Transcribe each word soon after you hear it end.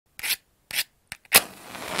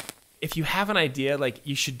if you have an idea, like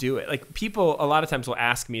you should do it. Like people a lot of times will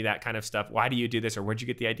ask me that kind of stuff. Why do you do this? Or where'd you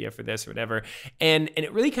get the idea for this or whatever? And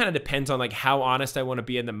it really kind of depends on like how honest I want to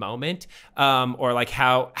be in the moment, or like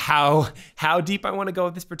how deep I want to go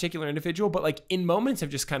with this particular individual. But like in moments of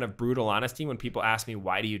just kind of brutal honesty, when people ask me,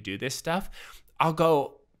 why do you do this stuff? I'll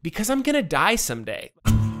go, because I'm going to die someday.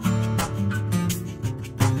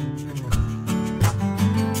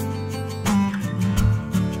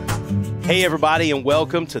 Hey everybody, and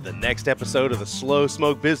welcome to the next episode of the Slow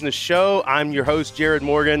Smoke Business Show. I'm your host, Jarrod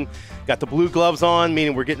Morgan. Got the blue gloves on,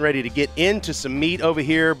 meaning we're getting ready to get into some meat over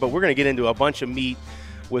here, but we're going to get into a bunch of meat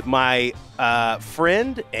with my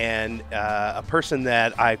friend and a person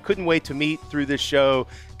that I couldn't wait to meet through this show,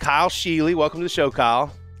 Kyle Scheele. Welcome to the show,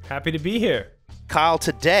 Kyle. Happy to be here. Kyle,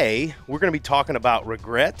 today we're going to be talking about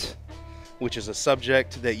regret, which is a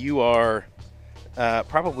subject that you are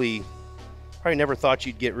probably never thought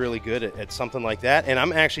you'd get really good at something like that. And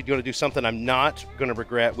I'm actually going to do something I'm not going to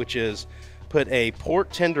regret, which is put a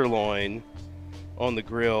pork tenderloin on the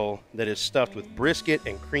grill that is stuffed with brisket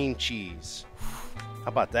and cream cheese. How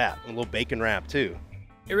about that? A little bacon wrap too.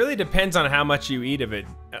 It really depends on how much you eat of it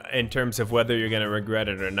in terms of whether you're going to regret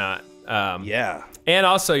it or not. Yeah. And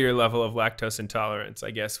also your level of lactose intolerance,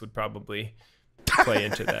 I guess, would probably play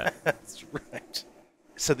into that. That's right.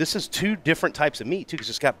 So this is two different types of meat too, because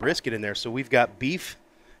it's got brisket in there. So we've got beef.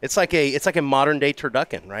 It's like a modern day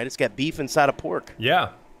turducken, right? It's got beef inside of pork. Yeah.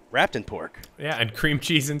 Wrapped in pork. Yeah, and cream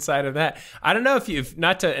cheese inside of that. I don't know if you've,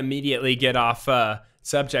 not to immediately get off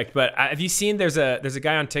subject, but have you seen there's a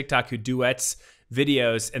guy on TikTok who duets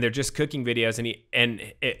videos, and they're just cooking videos,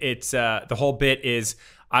 and it's the whole bit is,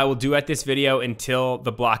 I will duet this video until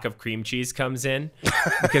the block of cream cheese comes in,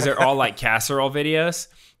 because they're all like casserole videos.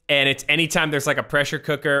 And it's anytime there's like a pressure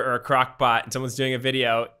cooker or a crock pot and someone's doing a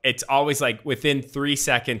video, it's always like within 3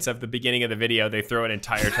 seconds of the beginning of the video, they throw an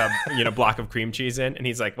entire tub, block of cream cheese in. And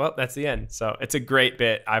he's like, well, that's the end. So it's a great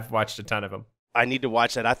bit. I've watched a ton of them. I need to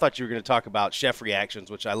watch that. I thought you were going to talk about Chef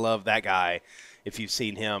Reactions, which I love that guy. If you've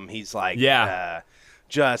seen him, he's like,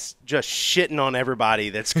 just shitting on everybody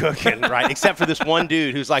that's cooking, right? Except for this one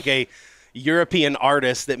dude who's like a European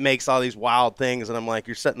artist that makes all these wild things. And I'm like,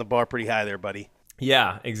 you're setting the bar pretty high there, buddy.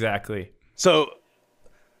 Yeah, exactly. So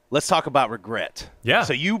let's talk about regret. Yeah.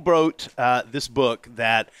 So you wrote this book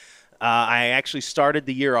that I actually started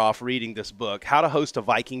the year off reading this book, How to Host a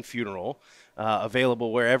Viking Funeral,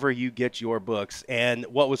 available wherever you get your books. And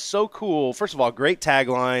what was so cool, first of all, great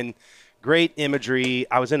tagline, great imagery.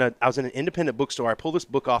 I was in an independent bookstore. I pull this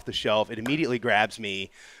book off the shelf. It immediately grabs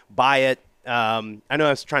me. Buy it. I know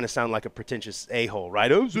I was trying to sound like a pretentious a-hole,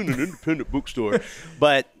 right? I was in an independent bookstore.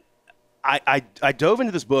 But I dove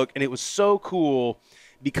into this book, and it was so cool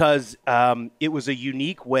because it was a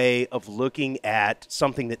unique way of looking at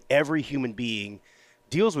something that every human being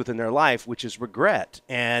deals with in their life, which is regret.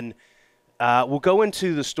 And we'll go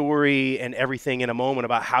into the story and everything in a moment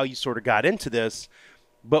about how you sort of got into this.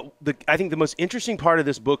 But I think the most interesting part of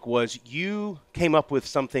this book was you came up with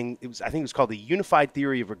something. I think it was called the Unified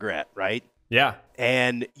Theory of Regret, right? Yeah.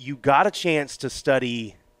 And you got a chance to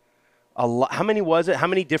study a lot. How many was it? How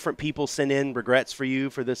many different people sent in regrets for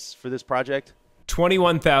you for this project?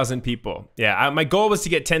 21,000 people. Yeah, my goal was to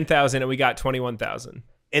get 10,000, and we got 21,000.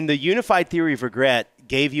 And the Unified Theory of Regret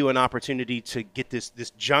gave you an opportunity to get this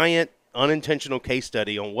giant unintentional case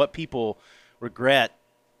study on what people regret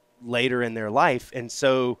later in their life. And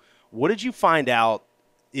so, what did you find out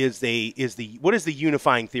what is the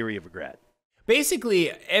unifying theory of regret?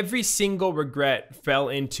 Basically, every single regret fell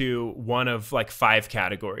into one of like 5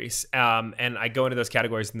 categories. And I go into those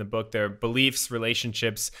categories in the book. They're beliefs,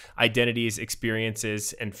 relationships, identities,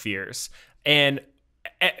 experiences, and fears. And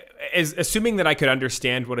assuming that I could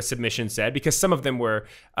understand what a submission said, because some of them were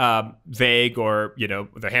vague, or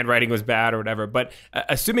the handwriting was bad or whatever, but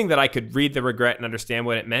assuming that I could read the regret and understand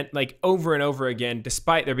what it meant, like over and over again,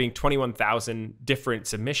 despite there being 21,000 different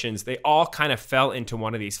submissions, they all kind of fell into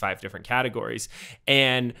one of these 5 different categories.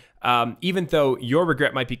 And even though your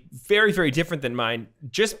regret might be very, very different than mine,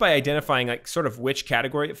 just by identifying like sort of which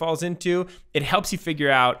category it falls into, it helps you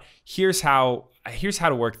figure out, here's how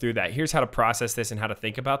to work through that. Here's how to process this and how to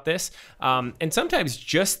think about this. And sometimes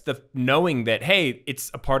just the knowing that, hey,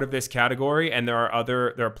 it's a part of this category, and there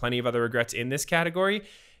are plenty of other regrets in this category.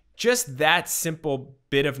 Just that simple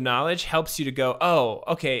bit of knowledge helps you to go, oh,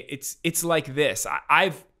 okay, it's like this.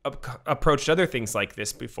 I've approached other things like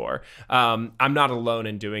this before. I'm not alone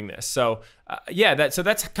in doing this. So so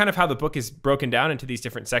that's kind of how the book is broken down into these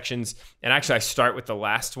different sections. And actually I start with the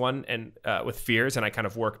last one and with fears, and I kind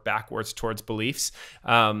of work backwards towards beliefs.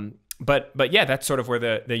 But yeah, that's sort of where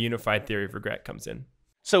the unified theory of regret comes in.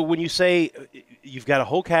 So when you say you've got a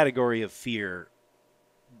whole category of fear,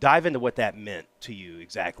 dive into what that meant to you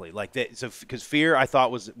exactly. Like that, so because fear, I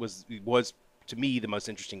thought was to me the most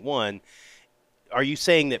interesting one. Are you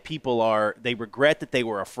saying that they regret that they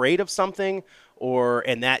were afraid of something,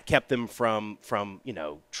 and that kept them from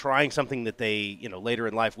trying something that they later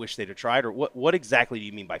in life wish they'd have tried, or what exactly do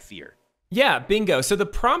you mean by fear? Yeah, bingo. So the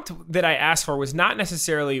prompt that I asked for was not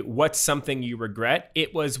necessarily what's something you regret.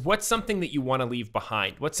 It was what's something that you want to leave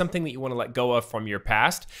behind. What's something that you want to let go of from your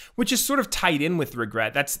past, which is sort of tied in with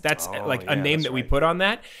regret. That's a name that we put on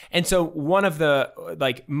that. And so one of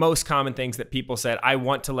the most common things that people said, I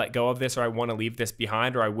want to let go of this, or I want to leave this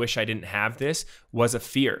behind, or I wish I didn't have this, was a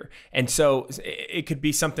fear. And so it could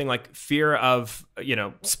be something like fear of,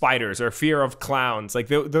 spiders, or fear of clowns. Like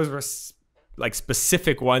those were like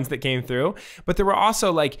specific ones that came through, but there were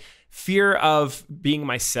also like fear of being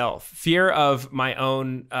myself, fear of my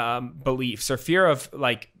own beliefs, or fear of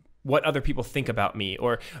like what other people think about me,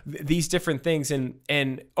 or these different things.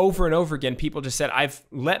 And over and over again, people just said, I've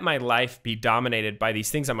let my life be dominated by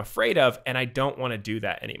these things I'm afraid of, and I don't want to do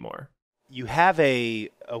that anymore. You have a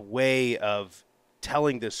way of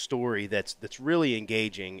telling this story that's really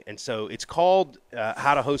engaging, and so it's called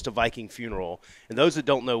How to Host a Viking Funeral. And those that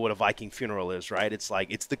don't know what a Viking funeral is, right?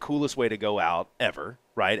 It's the coolest way to go out ever,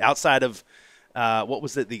 right? Outside of what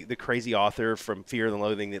was it, the crazy author from Fear and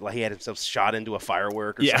Loathing, that he had himself shot into a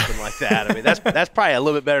firework or something like that. I mean, that's probably a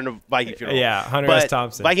little bit better than a Viking funeral. Yeah, Hunter S.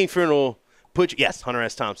 Thompson. Viking funeral. Hunter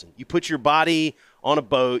S. Thompson. You put your body on a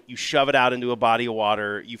boat, you shove it out into a body of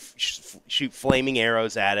water, you shoot flaming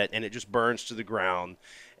arrows at it, and it just burns to the ground,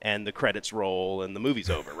 and the credits roll, and the movie's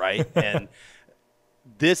over, right? And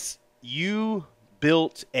you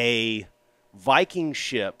built a Viking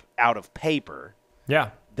ship out of paper.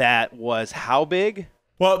 Yeah. That was how big?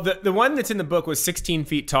 Well, the one that's in the book was 16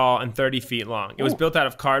 feet tall and 30 feet long. It was built out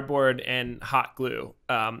of cardboard and hot glue.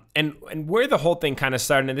 And where the whole thing kind of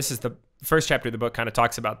started, and this is the first chapter of the book kind of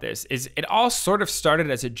talks about this, is it all sort of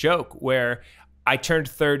started as a joke where I turned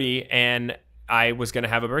 30 and I was going to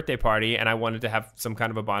have a birthday party and I wanted to have some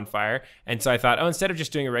kind of a bonfire. And so I thought, instead of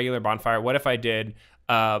just doing a regular bonfire, what if I did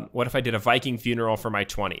a Viking funeral for my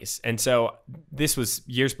 20s? And so this was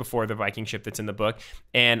years before the Viking ship that's in the book.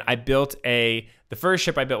 And I built the first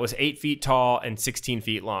ship I built was 8 feet tall and 16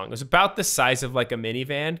 feet long. It was about the size of like a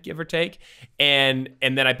minivan, give or take. And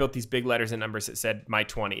then I built these big letters and numbers that said my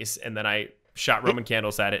 20s. And then I shot Roman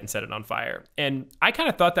candles at it and set it on fire. And I kind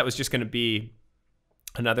of thought that was just going to be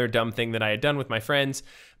another dumb thing that I had done with my friends.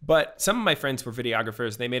 But some of my friends were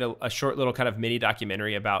videographers. They made a short little kind of mini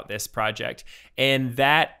documentary about this project. And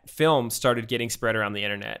that film started getting spread around the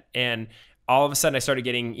internet. And all of a sudden I started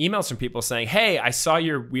getting emails from people saying, hey, I saw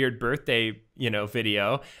your weird birthday,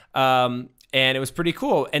 video. And it was pretty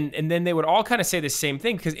cool. And then they would all kind of say the same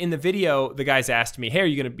thing, because in the video, the guys asked me, hey, are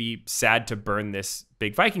you going to be sad to burn this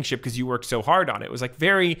big Viking ship because you worked so hard on it? It was like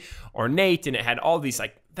very ornate, and it had all these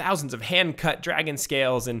like thousands of hand cut dragon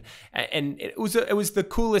scales, and it was the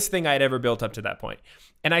coolest thing I had ever built up to that point.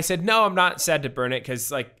 And I said, no, I'm not sad to burn it,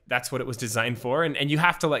 because like that's what it was designed for, and you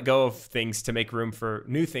have to let go of things to make room for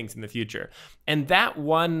new things in the future. And that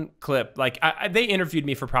one clip, like they interviewed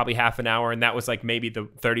me for probably half an hour, and that was like maybe the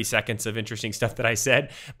 30 seconds of interesting stuff that I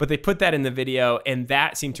said, but they put that in the video, and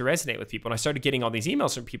that seemed to resonate with people. And I started getting all these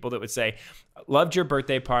emails from people that would say, loved your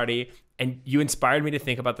birthday party, and you inspired me to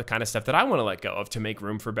think about the kind of stuff that I want to let go of to make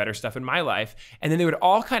room for better stuff in my life. And then they would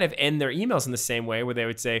all kind of end their emails in the same way, where they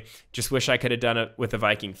would say, just wish I could have done it with a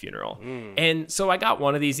Viking funeral. And so I got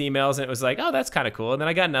one of these emails, and it was like, oh, that's kind of cool. And then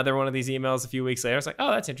I got another one of these emails a few weeks later. I was like,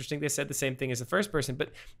 oh, that's interesting. They said the same thing as the first person.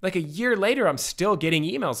 But like a year later, I'm still getting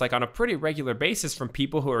emails like on a pretty regular basis from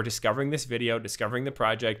people who are discovering this video, discovering the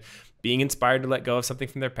project, being inspired to let go of something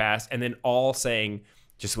from their past, and then all saying,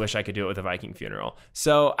 just wish I could do it with a Viking funeral.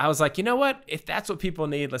 So I was like, you know what? If that's what people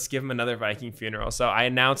need, let's give them another Viking funeral. So I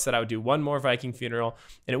announced that I would do one more Viking funeral,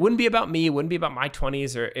 and it wouldn't be about me. It wouldn't be about my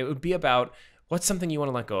 20s, or it would be about what's something you want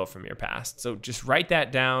to let go of from your past. So just write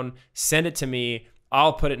that down, send it to me.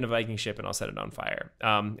 I'll put it in a Viking ship and I'll set it on fire.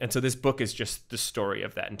 And so this book is just the story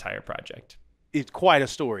of that entire project. It's quite a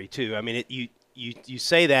story too. I mean, you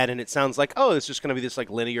say that and it sounds like, oh, it's just going to be this like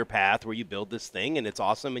linear path where you build this thing and it's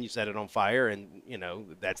awesome and you set it on fire and,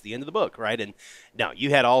 that's the end of the book, right? And no,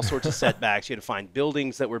 you had all sorts of setbacks. You had to find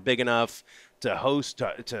buildings that were big enough to host,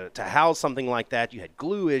 to house something like that. You had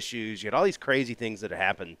glue issues. You had all these crazy things that had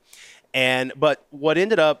happened. But what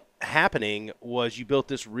ended up happening was you built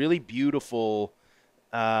this really beautiful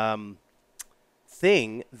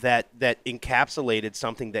thing that encapsulated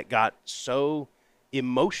something that got so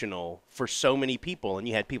emotional for so many people. And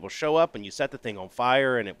you had people show up and you set the thing on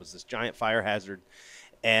fire and it was this giant fire hazard.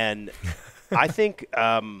 And I think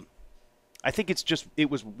it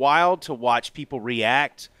was wild to watch people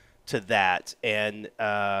react to that and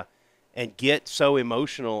get so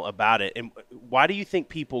emotional about it. And why do you think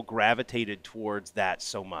people gravitated towards that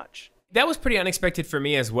so much? That was pretty unexpected for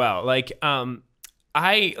me as well. Like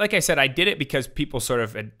I said, I did it because people sort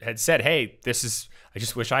of had said, hey, I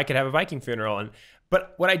just wish I could have a Viking funeral.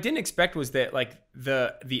 But what I didn't expect was that like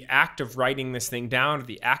the act of writing this thing down, or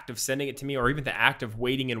the act of sending it to me, or even the act of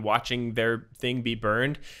waiting and watching their thing be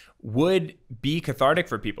burned would be cathartic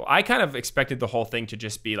for people. I kind of expected the whole thing to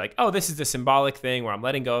just be like, oh, this is the symbolic thing where I'm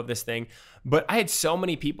letting go of this thing. But I had so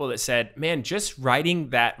many people that said, man, just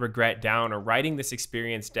writing that regret down, or writing this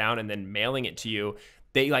experience down and then mailing it to you,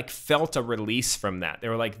 they like felt a release from that. They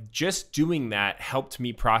were like, just doing that helped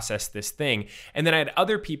me process this thing. And then I had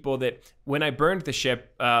other people that when I burned the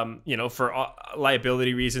ship, for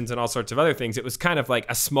liability reasons and all sorts of other things, it was kind of like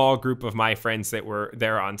a small group of my friends that were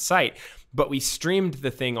there on site. But we streamed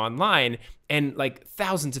the thing online, and like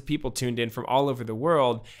thousands of people tuned in from all over the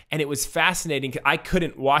world. And it was fascinating. I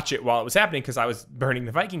couldn't watch it while it was happening because I was burning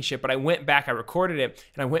the Viking ship, but I went back, I recorded it,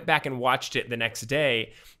 and I went back and watched it the next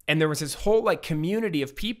day. And there was this whole like community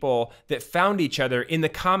of people that found each other in the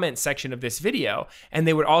comment section of this video. And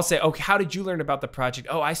they would all say, oh, how did you learn about the project?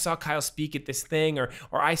 Oh, I saw Kyle speak at this thing, or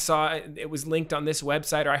I saw it was linked on this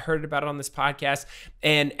website, or I heard about it on this podcast.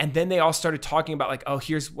 And then they all started talking about like, oh,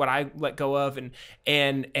 here's what I let go of, and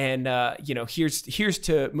here's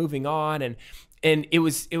to moving on. And it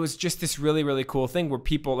was just this really, really cool thing where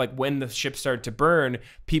people, like when the ship started to burn,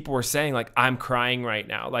 people were saying like, I'm crying right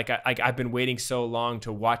now. Like I've been waiting so long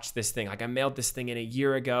to watch this thing. Like I mailed this thing in a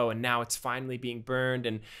year ago, and now it's finally being burned.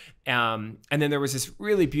 And then there was this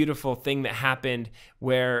really beautiful thing that happened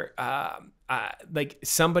where like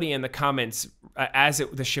somebody in the comments,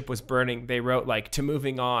 the ship was burning, they wrote like to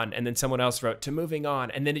moving on, and then someone else wrote to moving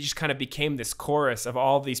on, and then it just kind of became this chorus of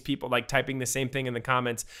all these people like typing the same thing in the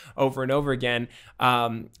comments over and over again.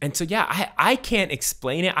 And so yeah, I can't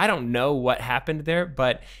explain it. I don't know what happened there,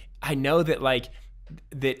 but I know that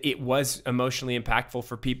that it was emotionally impactful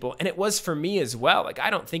for people, and it was for me as well. Like I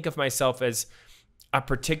don't think of myself as a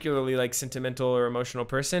particularly like sentimental or emotional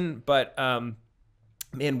person, but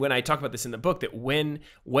man, when I talk about this in the book, that when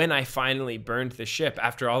I finally burned the ship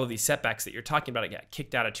after all of these setbacks that you're talking about, I got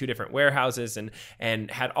kicked out of 2 different warehouses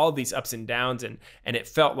and had all these ups and downs, and it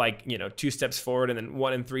felt like 2 steps forward and then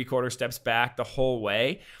 1 3/4 steps back the whole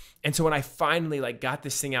way. And so when I finally like got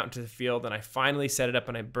this thing out into the field and I finally set it up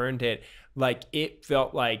and I burned it, like it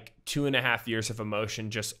felt like 2.5 years of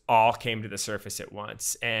emotion just all came to the surface at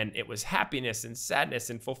once. And it was happiness and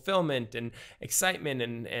sadness and fulfillment and excitement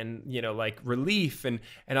and like relief and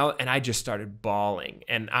I just started bawling.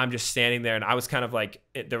 And I'm just standing there, and I was kind of like,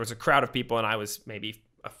 there was a crowd of people and I was maybe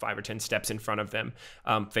 5 or 10 steps in front of them,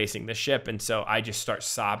 facing the ship. And so I just start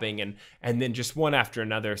sobbing, and then just one after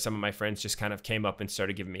another, some of my friends just kind of came up and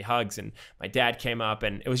started giving me hugs, and my dad came up,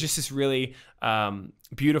 and it was just this really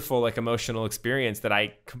beautiful, like emotional experience that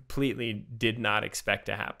I completely did not expect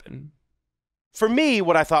to happen. For me,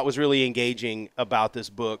 what I thought was really engaging about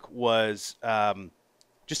this book was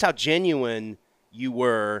just how genuine you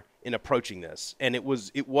were in approaching this. And it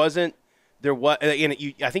wasn't, there was, and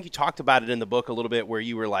I think you talked about it in the book a little bit, where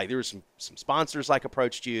you were like, there were some sponsors like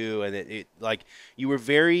approached you, and it like you were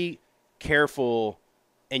very careful,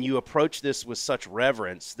 and you approached this with such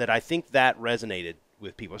reverence that I think that resonated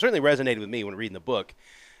with people. It certainly resonated with me when reading the book,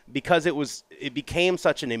 because it became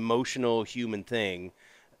such an emotional human thing.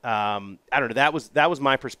 I don't know. That was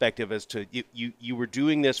my perspective as to you were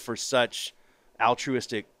doing this for such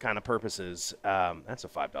altruistic kind of purposes. That's a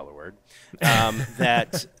 $5 word.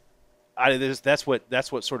 That's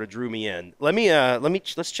what sort of drew me in.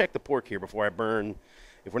 Let's check the pork here before I burn.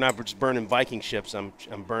 If we're not just burning Viking ships, I'm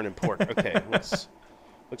burning pork. Okay, looks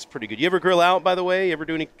pretty good. You ever grill out, by the way? You ever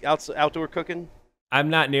do any outdoor cooking? I'm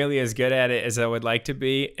not nearly as good at it as I would like to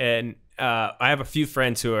be, and I have a few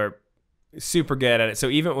friends who are super good at it. So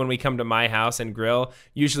even when we come to my house and grill,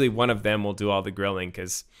 usually one of them will do all the grilling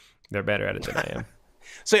because they're better at it than I am.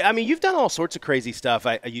 So, I mean, you've done all sorts of crazy stuff.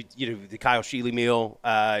 You know, the Kyle Scheele meal.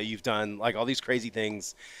 You've done like all these crazy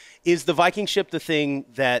things. Is the Viking ship the thing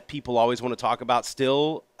that people always want to talk about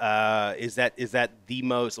still? Is that the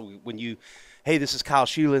most, when you, hey, this is Kyle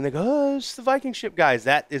Scheele, and they go, oh, it's the Viking ship guy. Is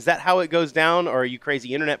that how it goes down, or are you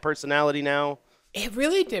crazy internet personality now? It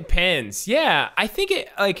really depends. Yeah, I think it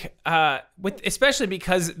especially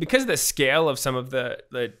because of the scale of some of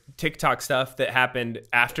the TikTok stuff that happened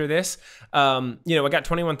after this. I got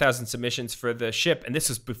 21,000 submissions for the ship, and this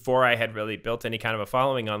was before I had really built any kind of a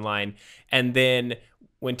following online. And then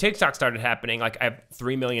when TikTok started happening, like I have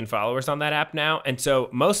 3 million followers on that app now. And so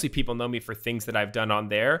mostly people know me for things that I've done on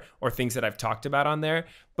there or things that I've talked about on there.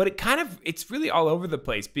 But it's really all over the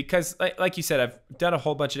place because like you said, I've done a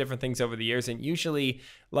whole bunch of different things over the years. And usually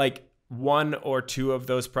like one or two of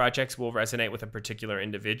those projects will resonate with a particular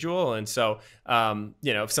individual. And so,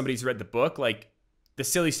 if somebody's read the book, like the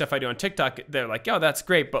silly stuff I do on TikTok, they're like, oh, that's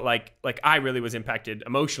great. But like I really was impacted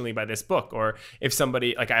emotionally by this book. Or if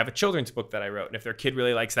somebody, like I have a children's book that I wrote, and if their kid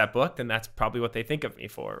really likes that book, then that's probably what they think of me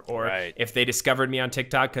for. Or if they discovered me on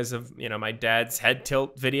TikTok because of, my dad's head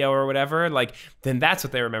tilt video or whatever, like, then that's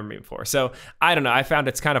what they remember me for. So I don't know. I found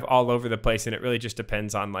it's kind of all over the place, and it really just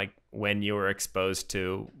depends on like when you were exposed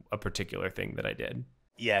to a particular thing that I did.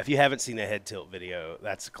 Yeah, if you haven't seen a head tilt video,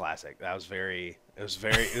 that's a classic. It was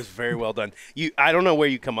very well done. I don't know where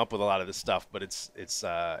you come up with a lot of this stuff, but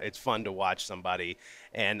it's fun to watch somebody,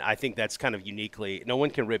 and I think that's kind of uniquely. No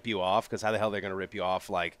one can rip you off, because how the hell they're going to rip you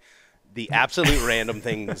off like the absolute random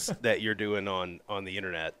things that you're doing on the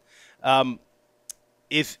internet.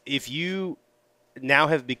 If you now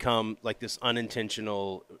have become like this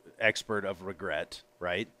unintentional expert of regret,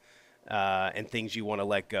 right, and things you want to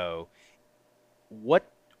let go.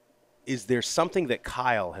 What is there something that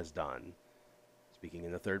Kyle has done, speaking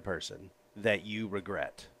in the third person, that you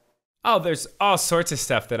regret? Oh, there's all sorts of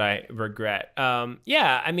stuff that I regret.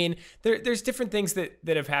 Yeah, I mean, there's different things that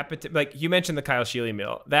have happened. Like you mentioned the Kyle Scheele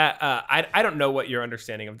meal. That I don't know what your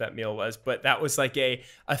understanding of that meal was, but that was like a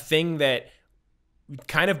thing that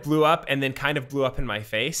kind of blew up and then kind of blew up in my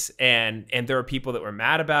face. And there were people that were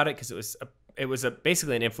mad about it because it was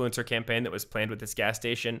basically an influencer campaign that was planned with this gas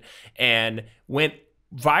station and went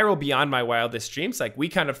viral beyond my wildest dreams. Like we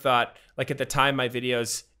kind of thought, like at the time, my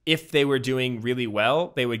videos, if they were doing really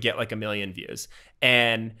well, they would get like 1 million views.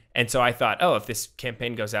 And so I thought, oh, if this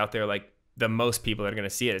campaign goes out there, like the most people that are going to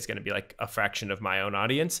see it is going to be like a fraction of my own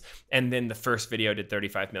audience. And then the first video did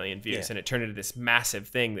 35 million views, and it turned into this massive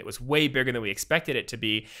thing that was way bigger than we expected it to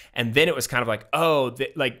be. And then it was kind of like, oh,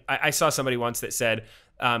 like I saw somebody once that said,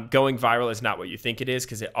 going viral is not what you think it is,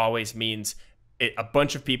 because it always means a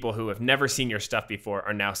bunch of people who have never seen your stuff before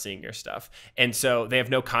are now seeing your stuff. And so they have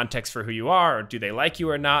no context for who you are, or do they like you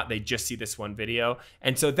or not. They just see this one video.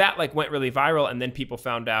 And so that like went really viral. And then people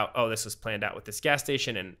found out, oh, this was planned out with this gas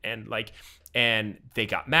station, and they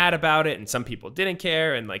got mad about it. And some people didn't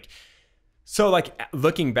care. And like, so like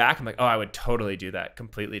looking back, I'm like, oh, I would totally do that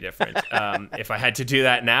completely different if I had to do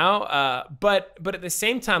that now. But at the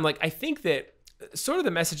same time, like I think that sort of the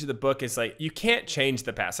message of the book is like, you can't change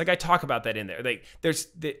the past. Like I talk about that in there. Like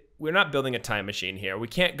we're not building a time machine here. We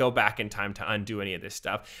can't go back in time to undo any of this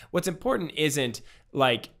stuff. What's important isn't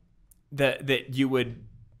like that you would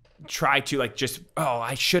try to like just, oh,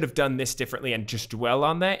 I should have done this differently and just dwell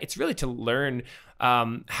on that. It's really to learn,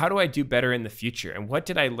 how do I do better in the future? And what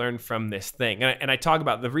did I learn from this thing? And I talk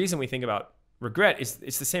about the reason we think about regret is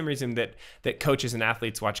it's the same reason that coaches and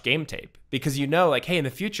athletes watch game tape, because like, hey, in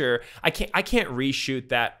the future, I can't reshoot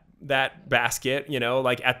that basket,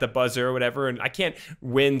 like at the buzzer or whatever, and I can't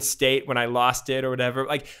win state when I lost it or whatever.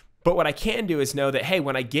 Like, but what I can do is know that, hey,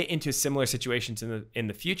 when I get into similar situations in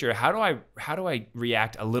the future, how do I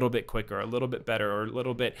react a little bit quicker, a little bit better, or a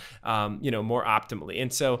little bit more optimally?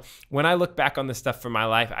 And so when I look back on the stuff from my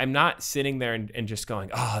life, I'm not sitting there and just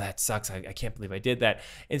going, oh, that sucks. I can't believe I did that.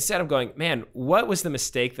 Instead, I'm going, man, what was the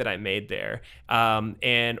mistake that I made there?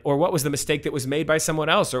 Or what was the mistake that was made by someone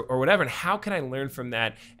else or whatever? And how can I learn from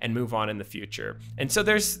that and move on in the future? And so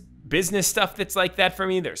there's business stuff that's like that for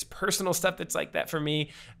me. There's personal stuff that's like that for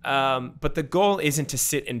me. But the goal isn't to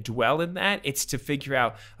sit and dwell in that. It's to figure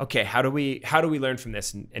out, okay, how do we learn from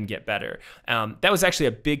this and get better? That was actually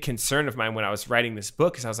a big concern of mine when I was writing this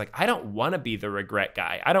book, because I was like, I don't want to be the regret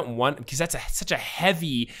guy. I don't want, because that's such a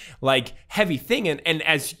heavy thing. And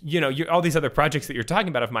as all these other projects that you're talking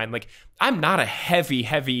about of mine, like I'm not a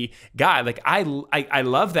heavy guy. Like I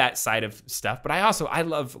love that side of stuff, but I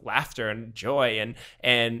love laughter and joy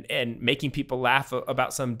and making people laugh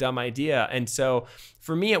about some dumb idea. And so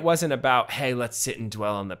for me, it wasn't about, hey, let's sit and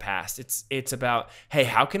dwell on the past. It's about, hey,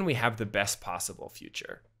 how can we have the best possible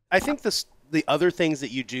future? I think the other things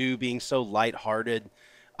that you do being so lighthearted,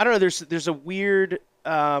 I don't know, there's a weird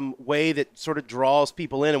way that sort of draws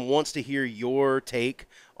people in and wants to hear your take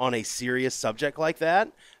on a serious subject like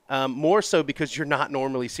that. More so because you're not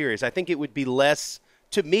normally serious. I think it would be less,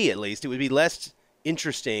 to me at least, it would be less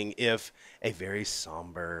interesting if a very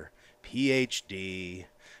somber PhD,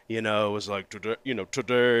 was like,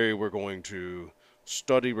 today we're going to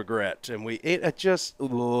study regret, and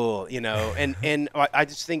I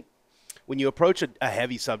just think when you approach a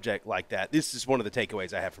heavy subject like that, this is one of the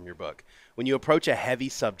takeaways I have from your book. When you approach a heavy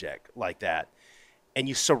subject like that, and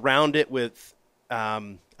you surround it with, I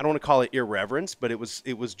don't want to call it irreverence, but it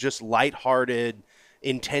was just lighthearted,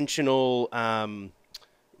 intentional,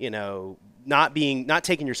 not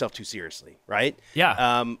taking yourself too seriously, right?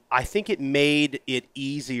 Yeah. I think it made it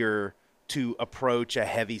easier to approach a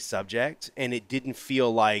heavy subject, and it didn't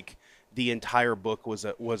feel like the entire book was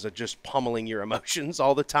a just pummeling your emotions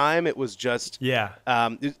all the time. It was just,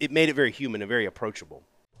 it made it very human and very approachable.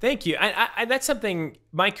 Thank you. I that's something,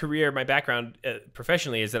 my career, my background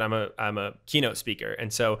professionally is that I'm a keynote speaker.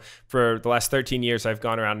 And so for the last 13 years, I've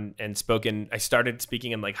gone around and spoken. I started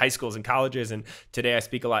speaking in like high schools and colleges. And today I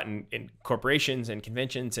speak a lot in corporations and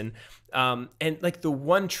conventions. And like the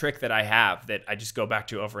one trick that I have that I just go back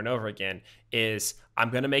to over and over again is I'm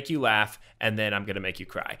going to make you laugh and then I'm going to make you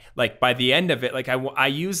cry. Like by the end of it, like I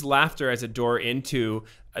use laughter as a door into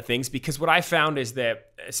things, because what I found is that,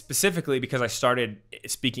 specifically because I started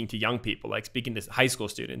speaking to young people, like speaking to high school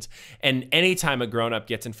students, and anytime a grown-up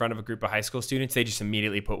gets in front of a group of high school students, they just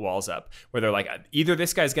immediately put walls up where they're like, either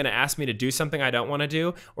this guy's going to ask me to do something I don't want to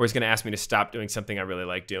do, or he's going to ask me to stop doing something I really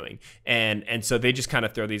like doing. And so they just kind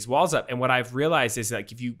of throw these walls up. And what I've realized is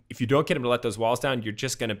like, if you don't get them to let those walls down, you're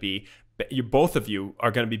just going to be, both of you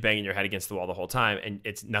are going to be banging your head against the wall the whole time, and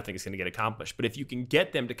nothing is going to get accomplished. But if you can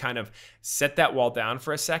get them to kind of set that wall down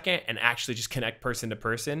for a second and actually just connect person to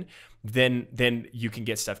person, then you can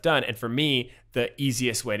get stuff done. And for me, the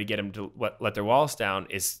easiest way to get them to let their walls down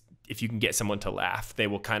is if you can get someone to laugh. They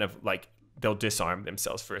will kind of like, they'll disarm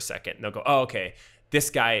themselves for a second and they'll go, oh, okay,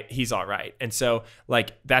 this guy, he's all right. And so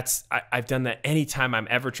like I've done that anytime I'm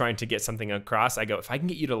ever trying to get something across. I go, if I can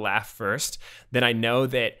get you to laugh first, then I know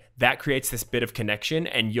that creates this bit of connection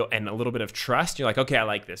and a little bit of trust. You're like, okay, I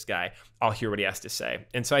like this guy. I'll hear what he has to say.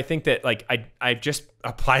 And so I think that like I've just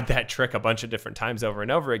applied that trick a bunch of different times over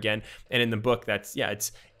and over again. And in the book,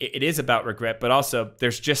 it is about regret, but also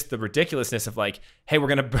there's just the ridiculousness of like, hey, we're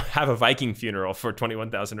going to have a Viking funeral for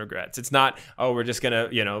 21,000 regrets. It's not, oh, we're just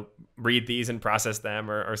going to, read these and process them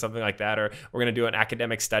or something like that. Or we're going to do an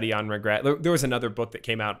academic study on regret. There was another book that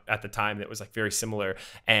came out at the time that was like very similar.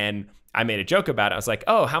 And I made a joke about it. I was like,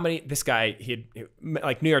 oh, this guy, he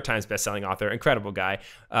like New York Times bestselling author, incredible guy.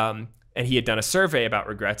 And he had done a survey about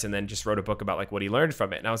regrets and then just wrote a book about like what he learned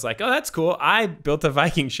from it. And I was like, oh, that's cool. I built a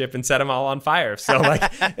Viking ship and set them all on fire. So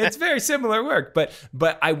like, it's very similar work,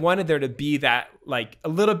 but I wanted there to be that like a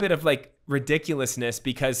little bit of like ridiculousness,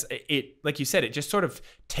 because it, like you said, it just sort of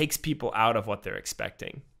takes people out of what they're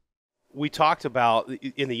expecting. We talked about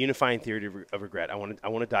in the unifying theory of regret. I want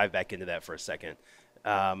to dive back into that for a second.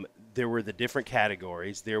 There were the different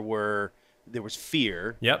categories. There was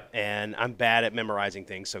fear. Yep. And I'm bad at memorizing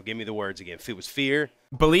things, so give me the words again. It was fear.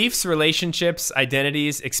 Beliefs, relationships,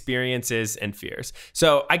 identities, experiences, and fears.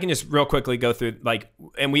 So I can just real quickly go through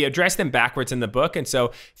and we address them backwards in the book. And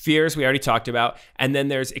so fears, we already talked about. And then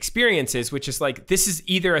there's experiences, which is like, this is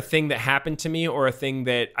either a thing that happened to me or a thing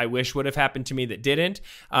that I wish would have happened to me that didn't.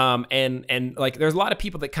 And like, there's a lot of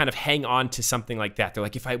people that kind of hang on to something like that. They're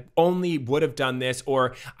like, if I only would have done this,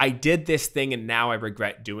 or I did this thing and now I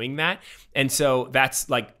regret doing that. And so that's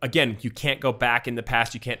like, again, you can't go back in the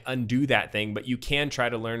past. You can't undo that thing, but you can try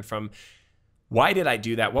to learn from, why did I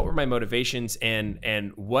do that? What were my motivations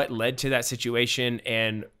and what led to that situation?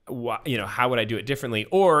 And how would I do it differently?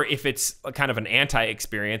 Or if it's a kind of an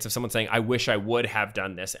anti-experience of someone saying, I wish I would have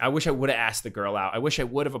done this. I wish I would have asked the girl out. I wish I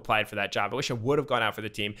would have applied for that job. I wish I would have gone out for the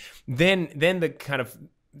team. Then the kind of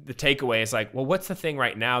the takeaway is like, well, what's the thing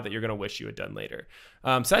right now that you're going to wish you had done later?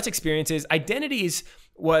 So that's experiences. Identities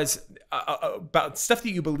was about stuff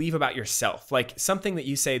that you believe about yourself, like something that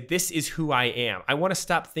you say, this is who I am. I want to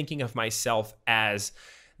stop thinking of myself as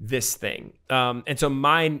this thing. And so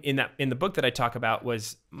mine in the book that I talk about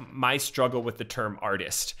was my struggle with the term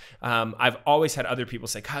artist. I've always had other people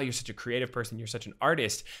say, Kyle, you're such a creative person. You're such an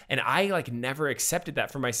artist. And I like never accepted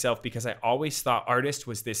that for myself, because I always thought artist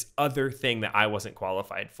was this other thing that I wasn't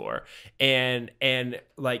qualified for. And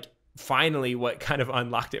like, finally, what kind of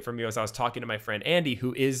unlocked it for me was I was talking to my friend Andy,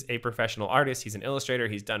 who is a professional artist. He's an illustrator.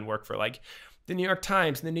 He's done work for like the New York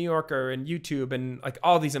Times and the New Yorker and YouTube and like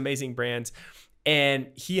all these amazing brands. And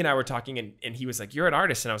he and I were talking, and he was like, you're an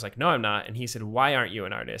artist. And I was like, no, I'm not. And he said, why aren't you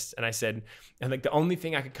an artist? And I said, and like, the only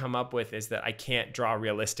thing I could come up with is that I can't draw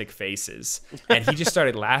realistic faces. And he just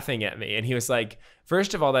started laughing at me. And he was like,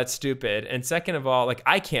 first of all, that's stupid. And second of all, like,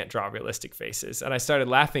 I can't draw realistic faces. And I started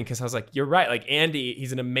laughing because I was like, you're right. Like, Andy,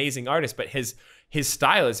 he's an amazing artist, but his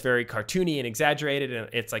style is very cartoony and exaggerated, and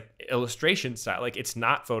it's like illustration style. Like, it's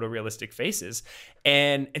not photorealistic faces.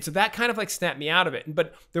 And so that kind of like snapped me out of it.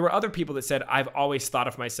 But there were other people that said, I've always thought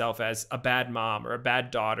of myself as a bad mom or a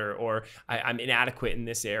bad daughter, or I'm inadequate in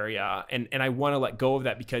this area. And I want to let go of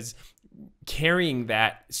that, because carrying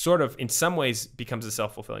that sort of in some ways becomes a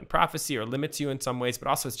self-fulfilling prophecy or limits you in some ways, but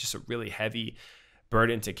also it's just a really heavy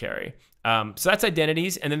burden to carry. So that's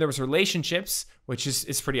identities. And then there was relationships, which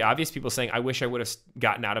is pretty obvious. People saying, I wish I would have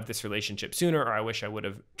gotten out of this relationship sooner, or I wish I would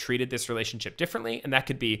have treated this relationship differently. And that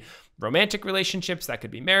could be romantic relationships, that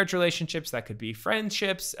could be marriage relationships, that could be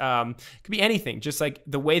friendships, could be anything. Just like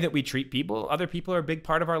the way that we treat people, other people are a big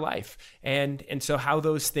part of our life. And so how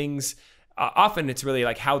those things, often it's really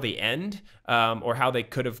like how they end, or how they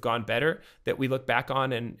could have gone better that we look back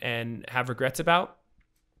on and have regrets about.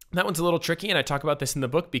 That one's a little tricky, and I talk about this in the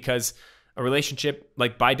book because a relationship,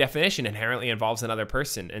 like by definition, inherently involves another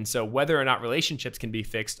person. And so whether or not relationships can be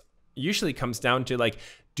fixed usually comes down to like,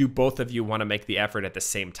 do both of you want to make the effort at the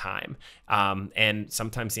same time? And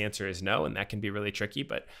sometimes the answer is no, and that can be really tricky,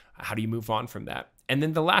 but how do you move on from that? And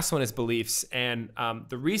then the last one is beliefs. And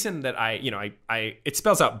the reason that it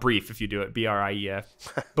spells out brief if you do it, BRIEF,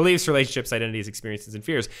 beliefs, relationships, identities, experiences, and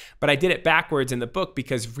fears. But I did it backwards in the book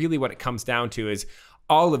because really what it comes down to is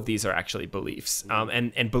all of these are actually beliefs.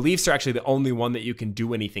 And beliefs are actually the only one that you can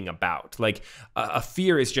do anything about. Like a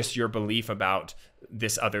fear is just your belief about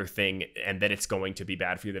this other thing and that it's going to be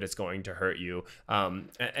bad for you, that it's going to hurt you. An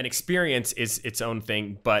experience is its own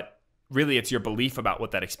thing, but really it's your belief about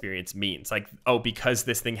what that experience means. Like, oh, because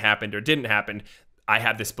this thing happened or didn't happen, I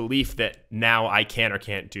have this belief that now I can or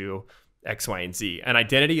can't do X, Y, and Z. And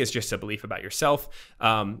identity is just a belief about yourself.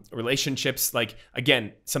 Relationships, like,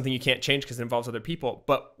 again, something you can't change because it involves other people.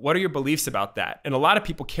 But what are your beliefs about that? And a lot of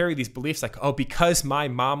people carry these beliefs like, oh, because my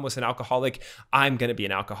mom was an alcoholic, I'm going to be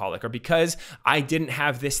an alcoholic. Or because I didn't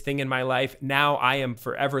have this thing in my life, now I am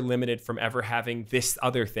forever limited from ever having this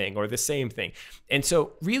other thing or the same thing. And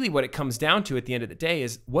so really what it comes down to at the end of the day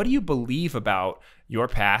is, what do you believe about your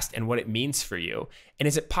past and what it means for you? And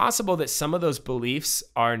is it possible that some of those beliefs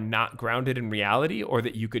are not grounded in reality, or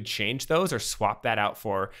that you could change those or swap that out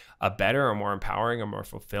for a better or more empowering or more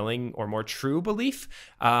fulfilling or more true belief?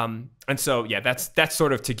 And so, yeah, that's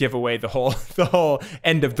sort of to give away the whole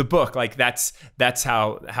end of the book. Like that's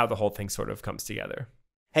how the whole thing sort of comes together.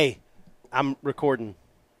 Hey, I'm recording.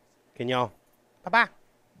 Can y'all? Bye-bye.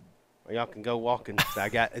 Or y'all can go walking.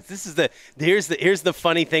 Here's the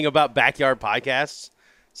funny thing about backyard podcasts.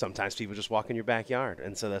 Sometimes people just walk in your backyard.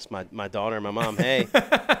 And so that's my daughter and my mom. Hey,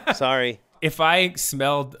 sorry. If I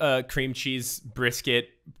smelled cream cheese brisket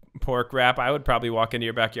pork wrap, I would probably walk into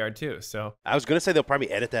your backyard too. So I was going to say they'll probably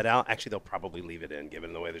edit that out. Actually, they'll probably leave it in,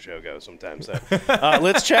 given the way the show goes sometimes. So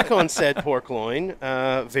let's check on said pork loin.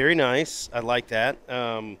 Very nice. I like that.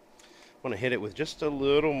 I want to hit it with just a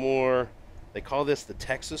little more. They call this the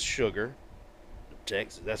Texas sugar.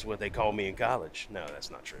 Texas, that's what they called me in college. No,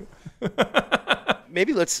 that's not true.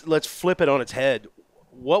 Maybe let's flip it on its head.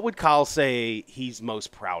 What would Kyle say he's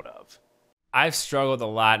most proud of? I've struggled a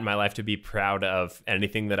lot in my life to be proud of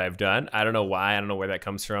anything that I've done. I don't know why. I don't know where that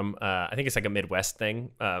comes from. I think it's like a Midwest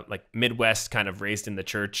thing, like Midwest kind of raised in the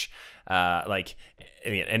church.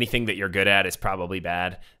 Anything that you're good at is probably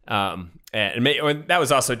bad. Or that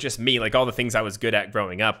was also just me. Like all the things I was good at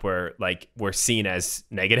growing up were seen as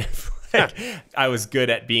negative. I was good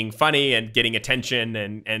at being funny and getting attention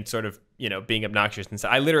and sort of, being obnoxious. And so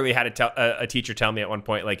I literally had a teacher tell me at one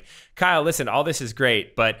point, like, Kyle, listen, all this is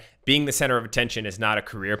great, but being the center of attention is not a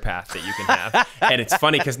career path that you can have. And it's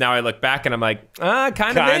funny because now I look back and I'm like,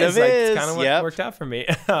 kind of is. It's kind of what worked out for me.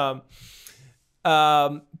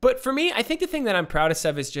 But for me, I think the thing that I'm proudest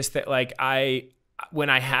of is just that, like,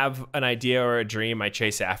 when I have an idea or a dream, I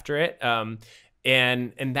chase after it.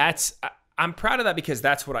 And that's, I'm proud of that because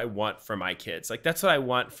that's what I want for my kids. Like, that's what I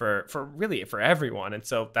want for everyone. And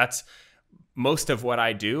so that's most of what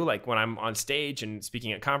I do. Like when I'm on stage and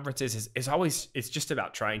speaking at conferences is always, it's just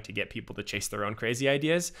about trying to get people to chase their own crazy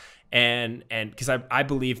ideas. And cause I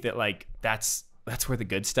believe that like, that's where the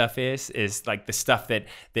good stuff is like the stuff that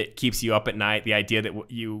keeps you up at night. The idea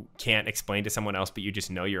that you can't explain to someone else, but you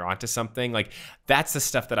just know you're onto something. Like that's the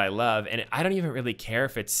stuff that I love. And I don't even really care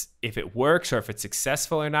if it works or if it's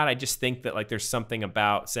successful or not. I just think that like, there's something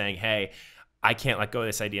about saying, hey, I can't let go of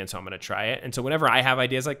this idea, and so I'm going to try it. And so whenever I have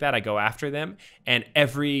ideas like that, I go after them. And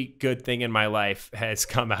every good thing in my life has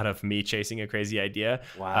come out of me chasing a crazy idea.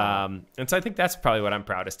 Wow. And so I think that's probably what I'm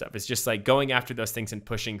proudest of, is just like going after those things and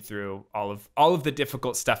pushing through all of the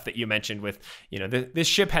difficult stuff that you mentioned with, this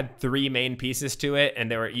ship had 3 main pieces to it,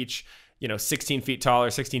 and they were each, 16 feet tall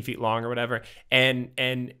or 16 feet long or whatever. And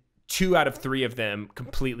 2 out of 3 of them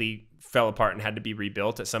completely fell apart and had to be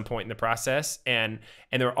rebuilt at some point in the process. And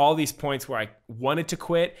there were all these points where I wanted to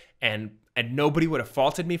quit and nobody would have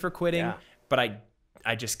faulted me for quitting, but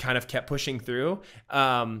I just kind of kept pushing through.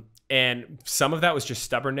 And some of that was just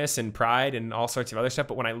stubbornness and pride and all sorts of other stuff.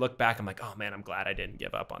 But when I look back, I'm like, oh man, I'm glad I didn't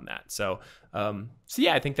give up on that. So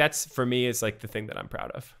yeah, I think that's, for me, is like the thing that I'm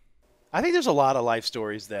proud of. I think there's a lot of life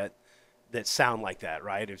stories that sound like that,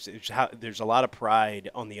 right? There's a lot of pride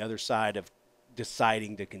on the other side of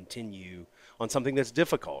deciding to continue on something that's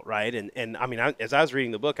difficult, right? And I mean, as I was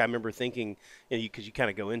reading the book, I remember thinking, because you kind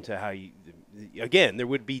of go into how again, there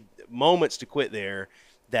would be moments to quit there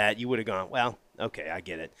that you would have gone, well, okay, I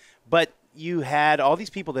get it. But you had all these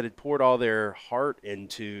people that had poured all their heart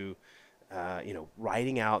into,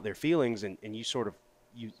 writing out their feelings, and you sort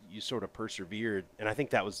of persevered. And I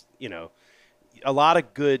think that was, a lot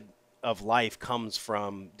of good of life comes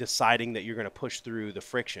from deciding that you're going to push through the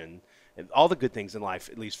friction. And all the good things in life,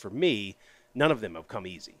 at least for me, none of them have come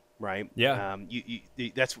easy, right? Yeah.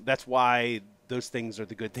 That's why those things are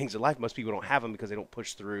the good things in life. Most people don't have them because they don't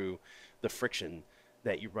push through the friction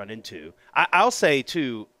that you run into. I'll say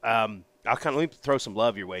too, let me throw some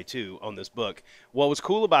love your way too on this book. What was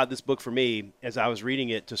cool about this book for me, as I was reading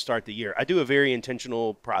it to start the year, I do a very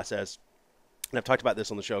intentional process, and I've talked about this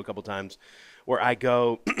on the show a couple times, where I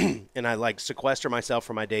go and I like sequester myself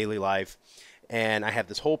from my daily life. And I have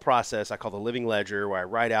this whole process I call the living ledger, where I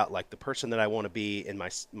write out like the person that I want to be in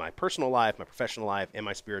my personal life, my professional life, and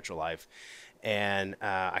my spiritual life. And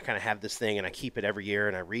I kind of have this thing, and I keep it every year,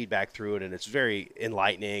 and I read back through it, and it's very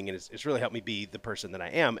enlightening, and it's really helped me be the person that I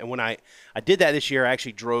am. And when I did that this year, I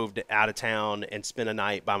actually drove out of town and spent a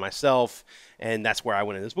night by myself, and that's where I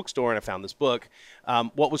went in this bookstore and I found this book.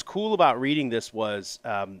 What was cool about reading this was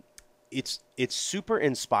it's super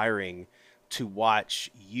inspiring to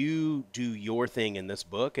watch you do your thing in this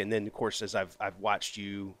book. And then of course, as I've watched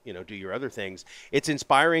you, do your other things, it's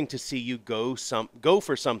inspiring to see you go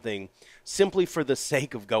for something simply for the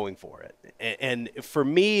sake of going for it. And for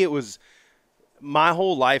me, it was, my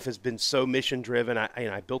whole life has been so mission driven.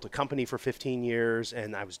 I built a company for 15 years,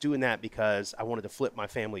 and I was doing that because I wanted to flip my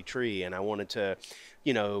family tree, and I wanted to,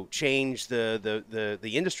 change the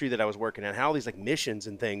industry that I was working in, all these like missions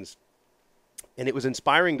and things. And it was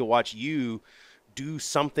inspiring to watch you do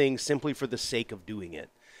something simply for the sake of doing it.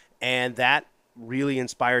 And that really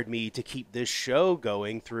inspired me to keep this show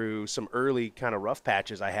going through some early kind of rough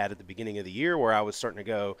patches I had at the beginning of the year, where I was starting to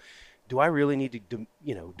go, do I really need to,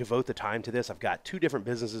 devote the time to this? I've got 2 different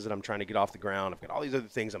businesses that I'm trying to get off the ground. I've got all these other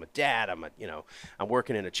things. I'm a dad. I'm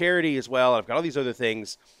working in a charity as well. I've got all these other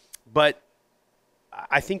things. But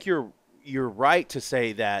I think you're right to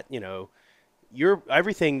say that,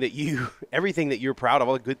 everything that you're proud of,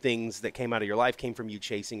 all the good things that came out of your life, came from you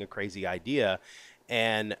chasing a crazy idea.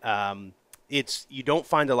 And you don't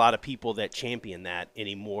find a lot of people that champion that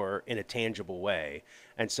anymore in a tangible way.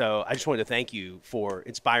 And so I just wanted to thank you for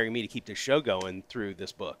inspiring me to keep this show going through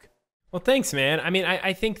this book. Well, thanks, man. I mean,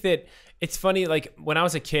 I think that it's funny, like when I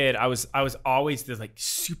was a kid, I was always this like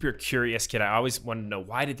super curious kid. I always wanted to know,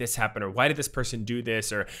 why did this happen? Or why did this person do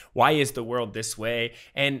this? Or why is the world this way?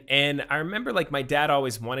 And I remember like my dad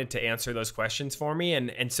always wanted to answer those questions for me.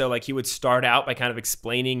 And so like he would start out by kind of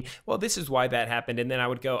explaining, well, this is why that happened. And then I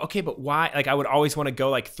would go, okay, but why? Like I would always want to go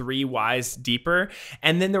like 3 whys deeper.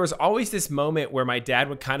 And then there was always this moment where my dad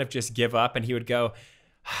would kind of just give up, and he would go,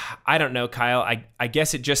 I don't know, Kyle. I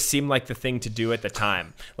guess it just seemed like the thing to do at the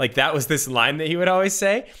time. Like that was this line that he would always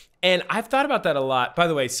say. And I've thought about that a lot. By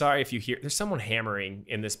the way, sorry if you hear, there's someone hammering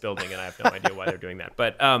in this building, and I have no idea why they're doing that.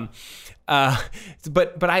 But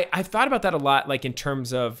I've thought about that a lot, like in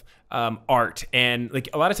terms of art. And like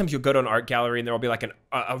a lot of times you'll go to an art gallery and there will be like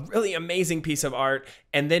a really amazing piece of art,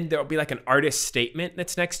 and then there'll be like an artist statement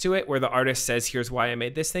that's next to it where the artist says, here's why I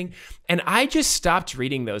made this thing. And I just stopped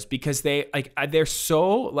reading those because they're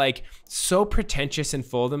so pretentious and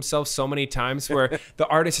full of themselves so many times, where the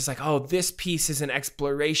artist is like, oh, this piece is an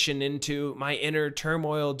exploration into my inner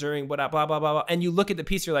turmoil during blah, blah, blah, blah. And you look at the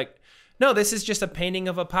piece, you're like, no, this is just a painting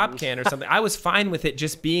of a pop can or something. I was fine with it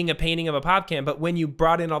just being a painting of a pop can, but when you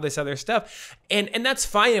brought in all this other stuff, and that's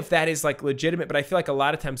fine if that is like legitimate, but I feel like a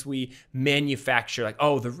lot of times we manufacture like,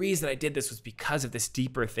 oh, the reason I did this was because of this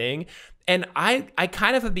deeper thing. And I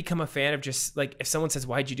kind of have become a fan of just like, if someone says,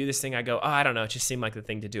 why'd you do this thing? I go, oh, I don't know. It just seemed like the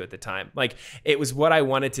thing to do at the time. Like it was what I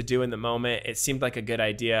wanted to do in the moment. It seemed like a good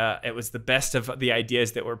idea. It was the best of the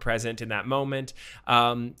ideas that were present in that moment.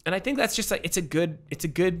 And I think that's just like, it's a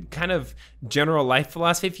good kind of general life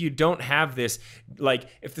philosophy. If you don't have this, like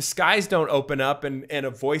if the skies don't open up and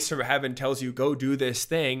a voice from heaven tells you, go do this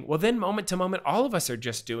thing, well then moment to moment, all of us are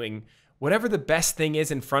just doing whatever the best thing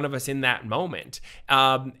is in front of us in that moment.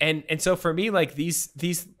 And so for me, like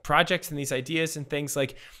these projects and these ideas and things,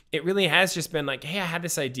 like it really has just been like, hey, I had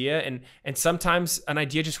this idea, and sometimes an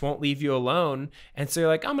idea just won't leave you alone. And so you're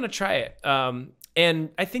like, I'm going to try it. And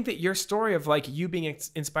I think that your story of like you being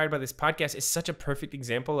inspired by this podcast is such a perfect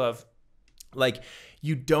example of like,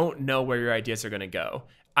 you don't know where your ideas are going to go.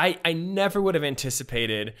 I never would have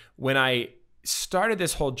anticipated when I started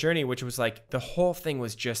this whole journey, which was like the whole thing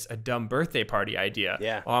was just a dumb birthday party idea.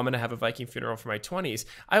 Yeah. Oh, I'm going to have a Viking funeral for my 20s.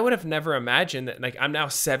 I would have never imagined that, like, I'm now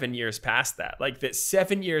 7 years past that. Like that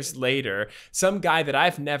 7 years later, some guy that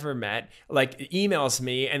I've never met, like, emails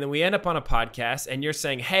me, and then we end up on a podcast, and you're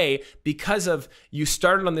saying, hey, because of you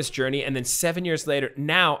started on this journey, and then 7 years later,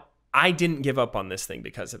 now I didn't give up on this thing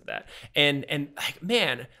because of that. And like,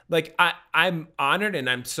 man, like I'm honored, and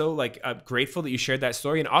I'm so like grateful that you shared that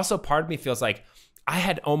story. And also part of me feels like I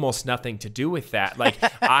had almost nothing to do with that. Like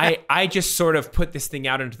I just sort of put this thing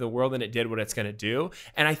out into the world, and it did what it's going to do.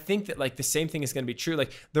 And I think that like the same thing is going to be true.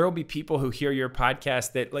 Like there will be people who hear your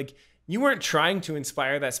podcast that like, you weren't trying to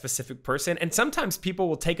inspire that specific person. And sometimes people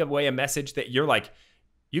will take away a message that you're like,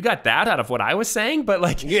 you got that out of what I was saying, but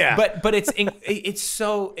like, yeah, but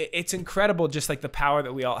it's incredible, just like the power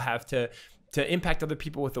that we all have to impact other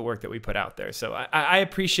people with the work that we put out there. So I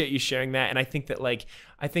appreciate you sharing that, and I think that like,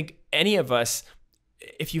 I think any of us,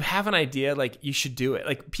 if you have an idea, like you should do it.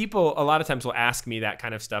 Like people a lot of times will ask me that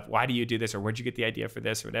kind of stuff. Why do you do this? Or where'd you get the idea for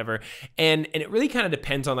this or whatever? And it really kind of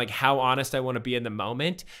depends on like how honest I want to be in the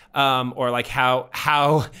moment. Or like how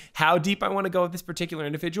deep I want to go with this particular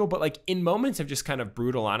individual. But like in moments of just kind of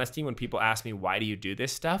brutal honesty, when people ask me, why do you do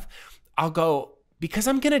this stuff? I'll go, because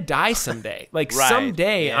I'm going to die someday. Like right.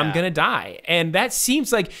 Someday yeah. I'm going to die. And that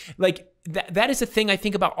seems like that is a thing I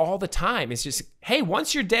think about all the time. It's just, hey,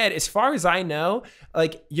 once you're dead, as far as I know,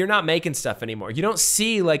 like you're not making stuff anymore. You don't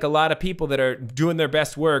see like a lot of people that are doing their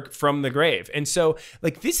best work from the grave. And so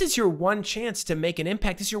like, this is your one chance to make an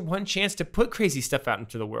impact. This is your one chance to put crazy stuff out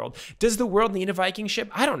into the world. Does the world need a Viking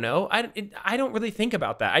ship? I don't know. I don't really think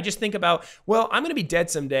about that. I just think about, well, I'm going to be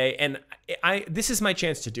dead someday, and this is my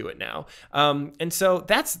chance to do it now. And so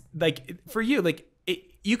that's like, for you, like,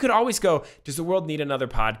 you could always go, does the world need another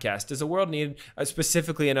podcast? Does the world need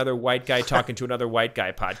specifically another white guy talking to another white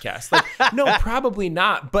guy podcast? Like, no, probably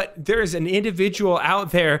not. But there's an individual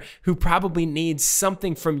out there who probably needs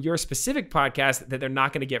something from your specific podcast that they're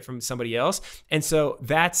not going to get from somebody else. And so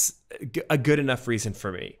that's a good enough reason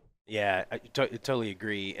for me. Yeah, I totally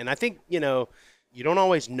agree. And I think, you don't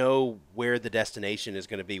always know where the destination is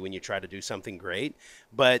going to be when you try to do something great.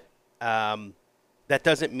 But that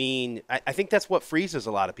doesn't mean, I think that's what freezes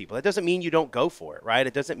a lot of people. That doesn't mean you don't go for it, right?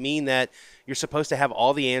 It doesn't mean that you're supposed to have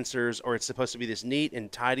all the answers, or it's supposed to be this neat and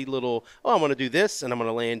tidy little, oh, I'm going to do this and I'm going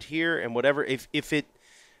to land here and whatever. If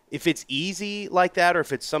it's easy like that, or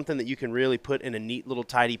if it's something that you can really put in a neat little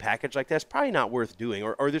tidy package like that, it's probably not worth doing.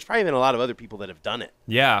 Or there's probably been a lot of other people that have done it.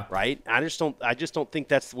 Yeah. Right? I just don't think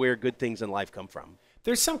that's where good things in life come from.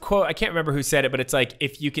 There's some quote, I can't remember who said it, but it's like,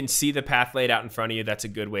 if you can see the path laid out in front of you, that's a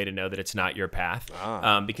good way to know that it's not your path.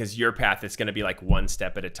 Because your path is going to be like one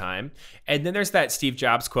step at a time. And then there's that Steve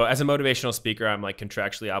Jobs quote. As a motivational speaker, I'm like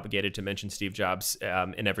contractually obligated to mention Steve Jobs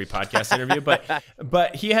in every podcast interview.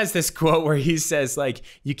 But he has this quote where he says, like,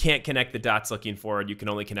 you can't connect the dots looking forward. You can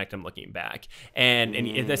only connect them looking back.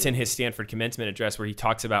 And that's in his Stanford commencement address, where he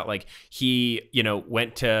talks about like he,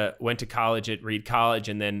 went to college at Reed College,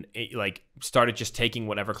 and then started just taking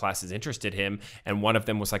whatever classes interested him, and one of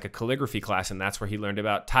them was like a calligraphy class, and that's where he learned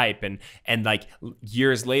about type, and like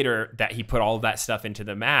years later that he put all of that stuff into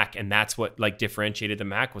the Mac, and that's what like differentiated the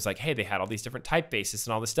Mac, was like, hey, they had all these different typefaces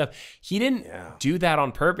and all this stuff. He didn't do that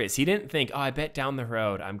on purpose. He didn't think, oh, I bet down the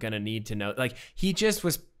road I'm gonna need to know. Like, he just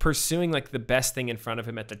was pursuing like the best thing in front of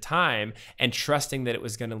him at the time, and trusting that it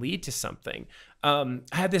was going to lead to something. I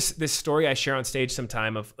had this story I share on stage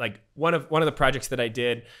sometime of like one of the projects that I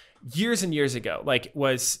did years and years ago, like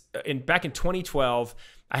was back in 2012.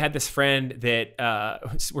 I had this friend that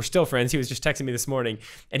we're still friends. He was just texting me this morning,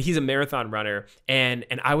 and he's a marathon runner. And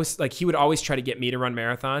I was like, he would always try to get me to run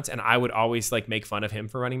marathons, and I would always like make fun of him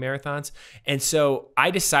for running marathons. And so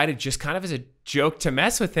I decided, just kind of as a joke to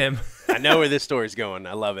mess with him. I know where this story's going.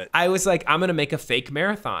 I love it. I was like, I'm going to make a fake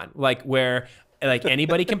marathon, like where like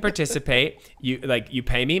anybody can participate. You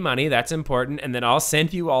pay me money, that's important, and then I'll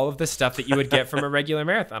send you all of the stuff that you would get from a regular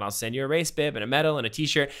marathon. I'll send you a race bib and a medal and a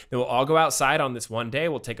t-shirt. Then we'll all go outside on this one day.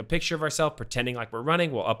 We'll take a picture of ourselves pretending like we're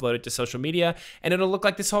running. We'll upload it to social media, and it'll look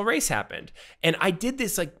like this whole race happened. And I did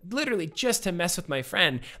this like literally just to mess with my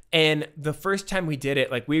friend. And the first time we did it,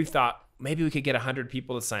 like we thought, maybe we could get 100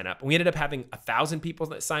 people to sign up. And we ended up having 1,000 people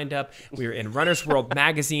that signed up. We were in Runner's World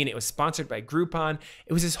magazine. It was sponsored by Groupon.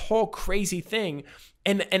 It was this whole crazy thing.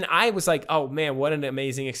 And I was like, oh man, what an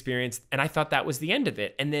amazing experience. And I thought that was the end of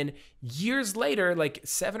it. And then years later, like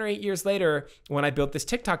 7 or 8 years later, when I built this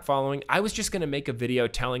TikTok following, I was just going to make a video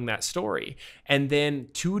telling that story. And then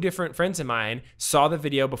 2 different friends of mine saw the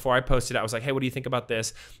video before I posted it. I was like, hey, what do you think about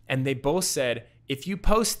this? And they both said, if you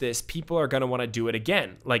post this, people are going to want to do it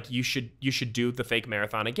again. Like you should do the fake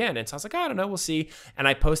marathon again. And so I was like, I don't know, we'll see. And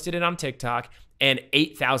I posted it on TikTok, and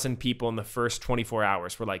 8,000 people in the first 24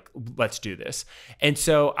 hours were like, let's do this. And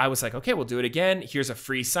so I was like, okay, we'll do it again. Here's a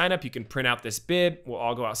free sign up. You can print out this bib. We'll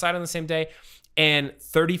all go outside on the same day. And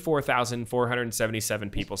 34,477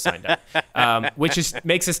 people signed up, which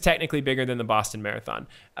makes us technically bigger than the Boston Marathon.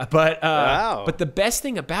 Wow. But the best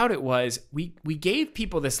thing about it was we gave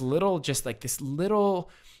people this little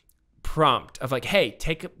prompt of like, hey,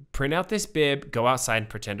 print out this bib, go outside and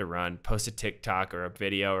pretend to run, post a TikTok or a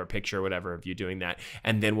video or a picture or whatever of you doing that,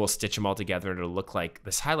 and then we'll stitch them all together and it'll look like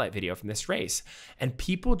this highlight video from this race. And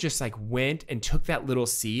people just like went and took that little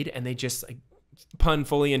seed, and they just like, pun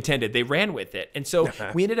fully intended, they ran with it. And so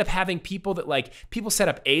we ended up having people set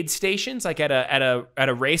up aid stations like at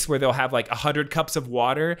a race where they'll have like 100 cups of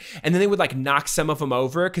water, and then they would like knock some of them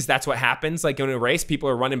over, because that's what happens. Like in a race, people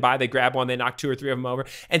are running by, they grab one, they knock 2 or 3 of them over.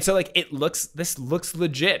 And so like this looks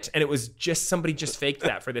legit, and it was just somebody just faked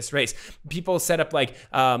that for this race. People set up like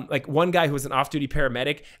one guy who was an off-duty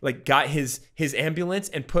paramedic like got his ambulance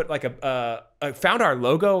and put like found our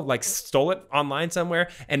logo, like stole it online somewhere,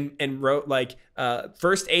 and wrote like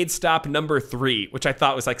first aid stop number 3, which I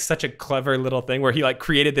thought was like such a clever little thing where he like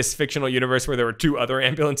created this fictional universe where there were 2 other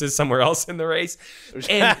ambulances somewhere else in the race.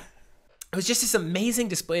 And it was just this amazing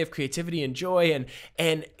display of creativity and joy.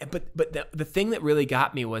 But the thing that really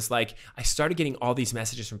got me was like, I started getting all these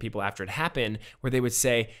messages from people after it happened where they would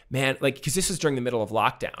say, man, like, because this was during the middle of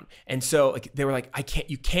lockdown. And so like, they were like,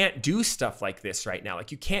 you can't do stuff like this right now.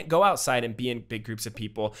 Like you can't go outside and be in big groups of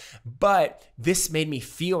people. But this made me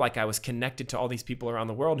feel like I was connected to all these people around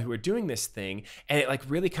the world who were doing this thing. And it like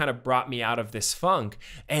really kind of brought me out of this funk.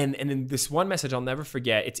 And then this one message I'll never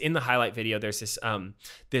forget, it's in the highlight video. There's this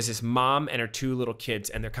mom and her 2 little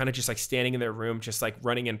kids, and they're kind of just like standing in their room, just like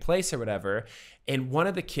running in place or whatever. And one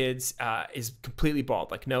of the kids is completely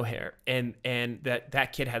bald, like no hair. And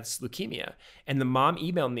that kid has leukemia. And the mom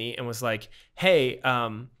emailed me and was like, hey,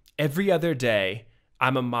 every other day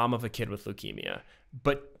I'm a mom of a kid with leukemia,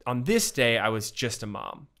 but on this day I was just a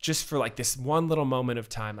mom, just for like this one little moment of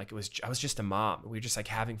time. Like I was just a mom. We were just like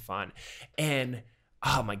having fun. And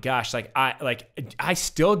oh my gosh, I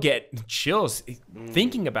still get chills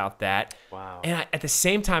thinking about that. Wow. And at the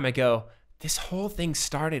same time I go, this whole thing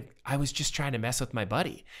started, I was just trying to mess with my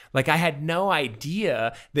buddy. Like I had no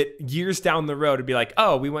idea that years down the road it'd be like,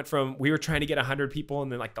 oh, we were trying to get 100 people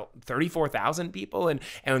and then like 34,000 people, and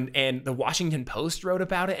the Washington Post wrote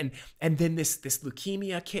about it, and then this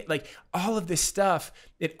leukemia kid, like all of this stuff,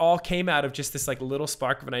 it all came out of just this like little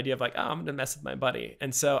spark of an idea of like, oh, I'm gonna mess with my buddy.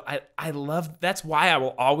 And so I love, that's why I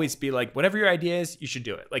will always be like, whatever your idea is, you should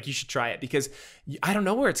do it. Like you should try it, because I don't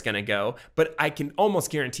know where it's gonna go, but I can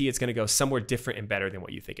almost guarantee it's gonna go somewhere different and better than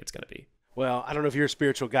what you think it's going to be. Well, I don't know if you're a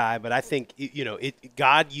spiritual guy, but I think,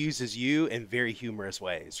 God uses you in very humorous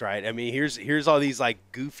ways, right? I mean, here's all these like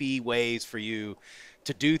goofy ways for you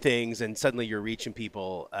to do things, and suddenly you're reaching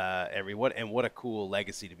people and what a cool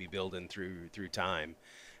legacy to be building through time.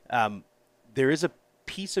 There is a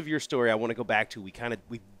piece of your story I want to go back to.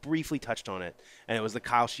 We briefly touched on it, and it was the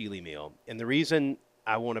Kyle Scheele meal. And the reason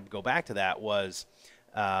I want to go back to that was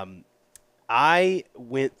I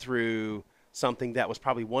went through something that was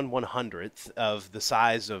probably 1/100th of the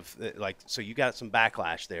size of so you got some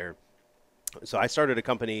backlash there. So I started a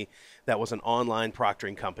company that was an online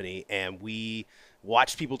proctoring company, and we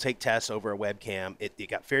watched people take tests over a webcam. It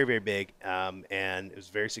got very, very big, and it was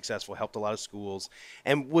very successful, helped a lot of schools,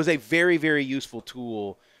 and was a very, very useful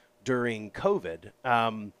tool during COVID,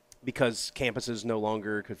 because campuses no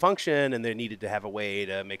longer could function, and they needed to have a way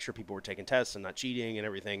to make sure people were taking tests and not cheating and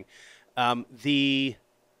everything. The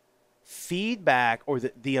feedback, or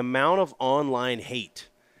the amount of online hate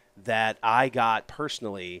that I got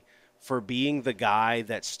personally for being the guy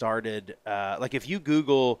that started, like if you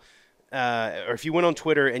Google, or if you went on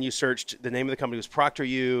Twitter and you searched, the name of the company was Proctor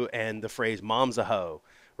U and the phrase "mom's a hoe,"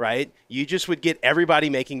 right? You just would get everybody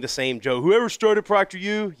making the same joke. Whoever started Proctor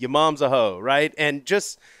U, your mom's a hoe, right? And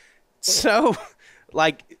just so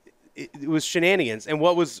like it was shenanigans. And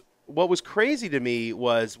what was crazy to me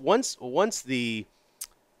was once the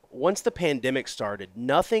pandemic started,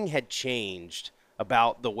 nothing had changed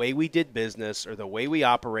about the way we did business or the way we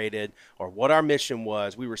operated or what our mission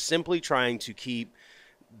was. We were simply trying to keep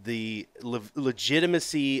the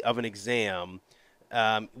legitimacy of an exam,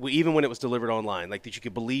 even when it was delivered online, like that you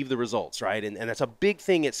could believe the results, right? And that's a big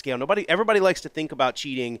thing at scale. Everybody likes to think about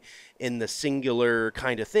cheating in the singular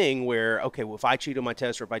kind of thing where, okay, well, if I cheat on my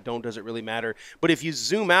test or if I don't, does it really matter? But if you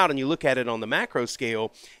zoom out and you look at it on the macro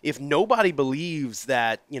scale, if nobody believes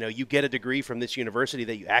that, you get a degree from this university,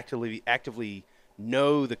 that you actively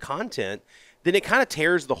know the content, then it kind of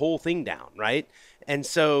tears the whole thing down, right? And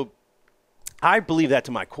so I believe that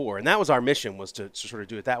to my core, and that was our mission, was to sort of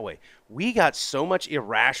do it that way. We got so much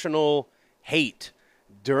irrational hate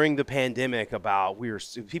during the pandemic about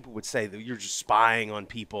people would say that you're just spying on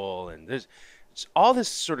people, and there's all this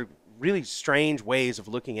sort of really strange ways of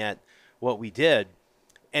looking at what we did.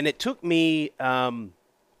 And it took me a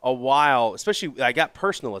while, especially I got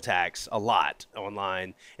personal attacks a lot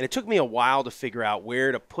online, and it took me a while to figure out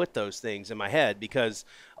where to put those things in my head, because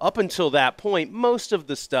up until that point, most of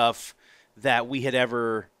the stuff that we had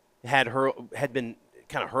ever had been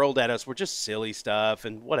kind of hurled at us were just silly stuff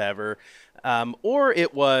and whatever. Or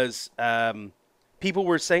it was people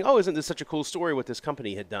were saying, oh, isn't this such a cool story what this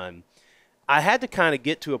company had done? I had to kind of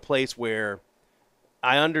get to a place where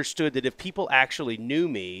I understood that if people actually knew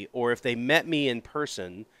me or if they met me in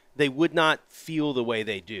person, they would not feel the way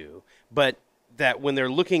they do. But that when they're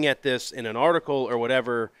looking at this in an article or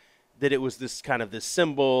whatever, that it was this kind of this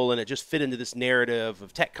symbol and it just fit into this narrative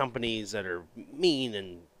of tech companies that are mean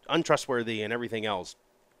and untrustworthy and everything else.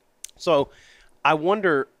 So I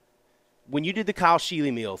wonder, when you did the Kyle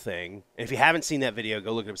Scheele meal thing, and if you haven't seen that video,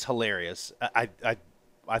 go look at it. It was hilarious.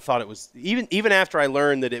 I thought it was, even after I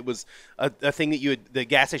learned that it was a thing that the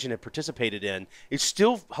gas station had participated in, it's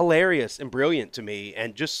still hilarious and brilliant to me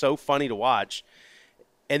and just so funny to watch.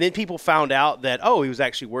 And then people found out that, oh, he was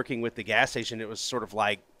actually working with the gas station. It was sort of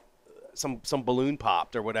like some balloon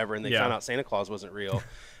popped or whatever, and they found out Santa Claus wasn't real.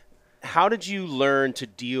 How did you learn to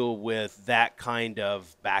deal with that kind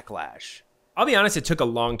of backlash? I'll be honest, it took a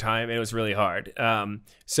long time and it was really hard.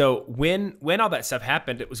 So when all that stuff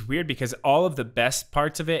happened, it was weird because all of the best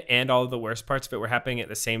parts of it and all of the worst parts of it were happening at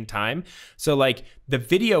the same time. So like the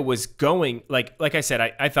video was going, like I said,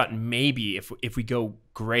 I thought maybe if we go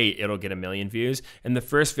great, it'll get 1 million views. And the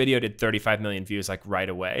first video did 35 million views like right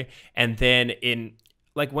away. And then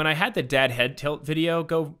when I had the dad head tilt video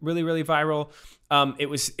go really, really viral, it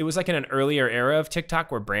was like in an earlier era of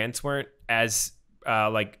TikTok where brands weren't as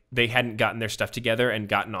they hadn't gotten their stuff together and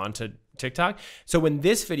gotten onto TikTok. So when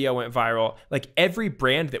this video went viral, like every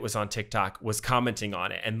brand that was on TikTok was commenting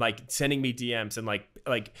on it and like sending me DMs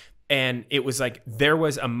and and it was like there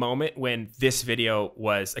was a moment when this video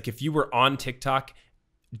was like, if you were on TikTok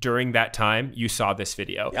during that time, you saw this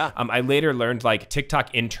video. Yeah. I later learned like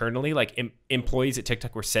TikTok internally, like employees at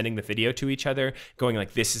TikTok were sending the video to each other going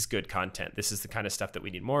like, this is good content. This is the kind of stuff that we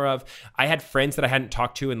need more of. I had friends that I hadn't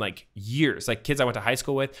talked to in like years, like kids I went to high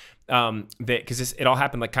school with, because it all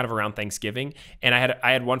happened like kind of around Thanksgiving. And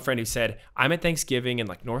I had one friend who said, I'm at Thanksgiving in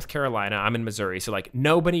like North Carolina, I'm in Missouri. So like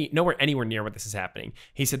nowhere anywhere near where this is happening.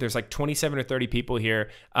 He said, there's like 27 or 30 people here.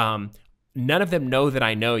 None of them know that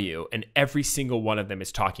I know you, and every single one of them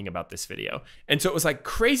is talking about this video. And so it was like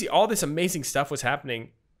crazy. All this amazing stuff was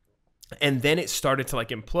happening. And then it started to like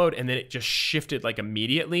implode, and then it just shifted like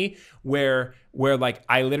immediately where like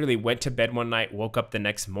I literally went to bed one night, woke up the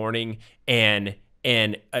next morning, and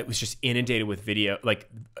it was just inundated with video. Like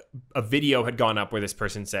a video had gone up where this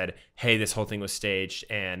person said, hey, this whole thing was staged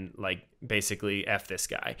and like basically F this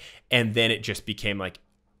guy. And then it just became like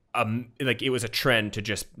it was a trend to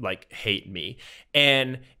just like hate me.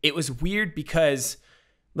 And it was weird because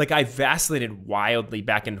like I vacillated wildly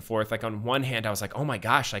back and forth. Like on one hand, I was like, oh my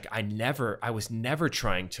gosh, like I was never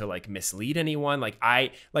trying to like mislead anyone. Like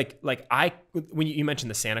when you mentioned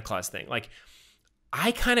the Santa Claus thing, like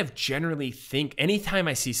I kind of generally think anytime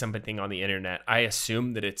I see something on the internet, I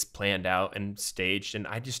assume that it's planned out and staged, and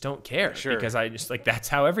I just don't care. Sure. Because I just like, that's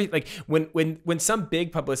how when some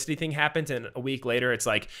big publicity thing happens and a week later it's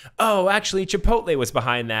like, oh, actually Chipotle was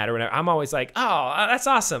behind that or whatever. I'm always like, oh, that's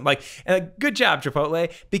awesome. Like, good job,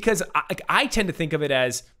 Chipotle. Because I tend to think of it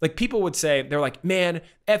as like, people would say, they're like, man,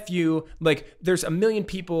 F you. Like there's 1 million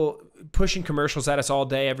people pushing commercials at us all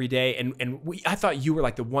day, every day. And I thought you were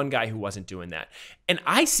like the one guy who wasn't doing that. And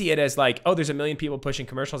I see it as like, oh, there's 1 million people pushing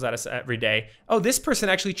commercials at us every day. Oh, this person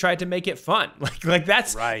actually tried to make it fun. Like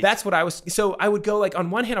that's right. That's what I was. So I would go like, on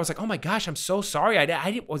one hand, I was like, oh my gosh, I'm so sorry.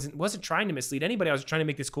 I wasn't trying to mislead anybody. I was trying to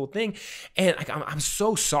make this cool thing. And like, I'm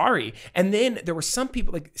so sorry. And then there were some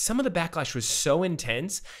people, like some of the backlash was so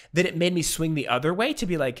intense that it made me swing the other way to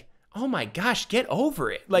be like, oh my gosh, get over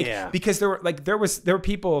it. Like, Yeah. because there were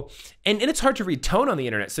people, and it's hard to read tone on the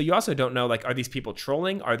internet. So you also don't know, like, are these people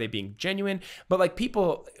trolling? Are they being genuine? But like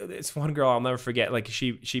people, it's one girl I'll never forget. Like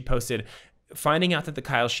she posted, finding out that the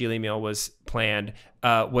Kyle Scheele meal was planned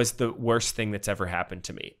was the worst thing that's ever happened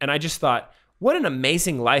to me. And I just thought, what an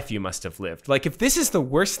amazing life you must have lived. Like, if this is the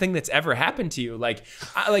worst thing that's ever happened to you, like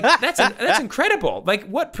that's incredible. Like,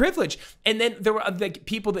 what privilege. And then there were like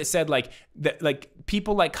people that said like that, like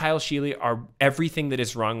people like Kyle Scheele are everything that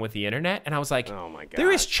is wrong with the internet. And I was like, oh my God,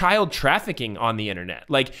 there is child trafficking on the internet.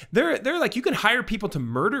 Like they're like, you can hire people to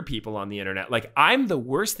murder people on the internet. Like, I'm the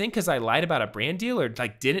worst thing because I lied about a brand deal or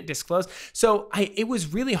like didn't disclose. So it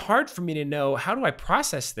was really hard for me to know, how do I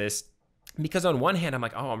process this? Because on one hand, I'm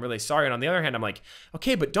like, oh, I'm really sorry. And on the other hand, I'm like,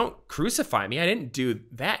 okay, but don't crucify me. I didn't do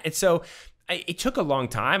that. And so it took a long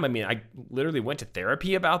time. I mean, I literally went to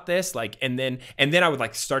therapy about this, like, and then I would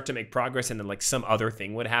like start to make progress, and then like some other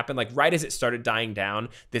thing would happen. Like right as it started dying down,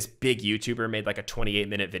 this big YouTuber made like a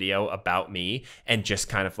 28-minute video about me and just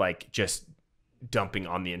kind of like just dumping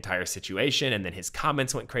on the entire situation. And then his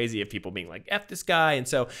comments went crazy of people being like, F this guy. And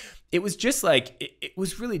so it was just like, it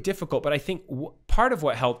was really difficult. But I think part of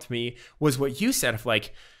what helped me was what you said of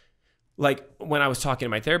like when I was talking to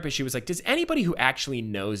my therapist, she was like, does anybody who actually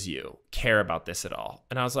knows you care about this at all?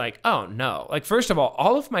 And I was like, oh no. Like, first of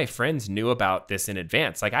all of my friends knew about this in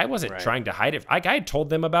advance. Like I wasn't trying to hide it. Like I had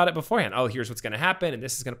told them about it beforehand. Oh, here's what's going to happen. And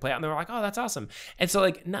this is going to play out. And they were like, oh, that's awesome. And so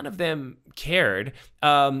like none of them cared.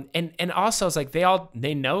 And also it's like,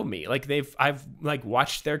 they know me. Like I've like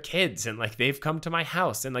watched their kids and like they've come to my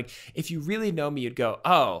house. And like, if you really know me, you'd go,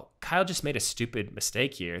 oh, Kyle just made a stupid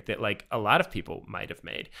mistake here that like a lot of people might have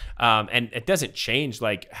made. And it doesn't change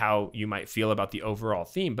like how you might feel about the overall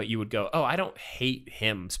theme, but you would go, oh, I don't hate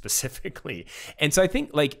him specifically. And so I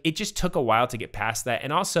think like it just took a while to get past that.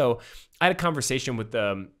 And also I had a conversation with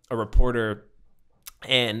a reporter,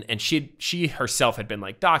 and she herself had been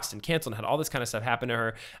like doxxed and canceled and had all this kind of stuff happen to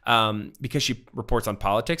her because she reports on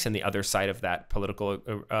politics, and the other side of that political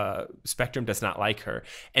spectrum does not like her.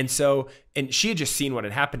 And so, and she had just seen what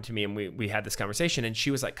had happened to me, and we had this conversation, and she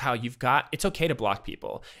was like, Kyle, it's okay to block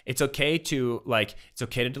people. It's okay to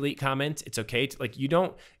delete comments. It's okay to like,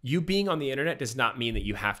 you being on the internet does not mean that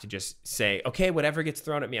you have to just say, okay, whatever gets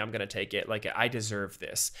thrown at me, I'm going to take it. Like I deserve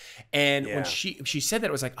this. And when she said that,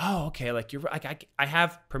 it was like, oh, okay. Like you're like, I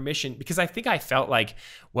have permission, because I think I felt like,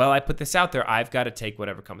 well, I put this out there, I've got to take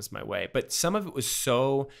whatever comes my way. But some of it was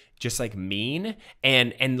so just like mean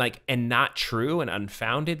and not true and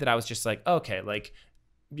unfounded that I was just like, okay, like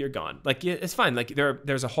you're gone. Like it's fine. Like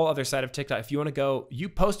there's a whole other side of TikTok. If you want to go, you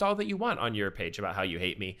post all that you want on your page about how you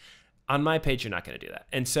hate me. On my page, you're not going to do that.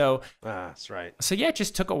 And so that's right. So yeah, it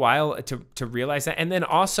just took a while to realize that. And then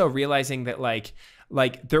also realizing that like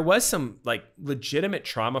there was some like legitimate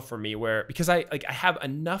trauma for me where, because I have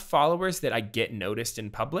enough followers that I get noticed in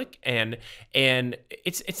public, and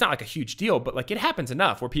it's not like a huge deal, but like it happens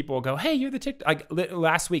enough where people will go, hey, you're the TikTok. Like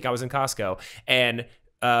last week I was in Costco, and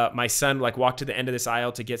my son like walked to the end of this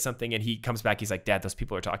aisle to get something, and he comes back, he's like, Dad, those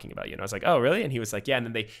people are talking about you. And I was like, oh really? And he was like, yeah. And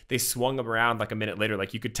then they swung him around like a minute later,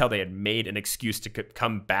 like you could tell they had made an excuse to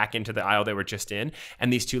come back into the aisle they were just in.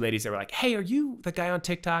 And these two ladies, they were like, hey, are you the guy on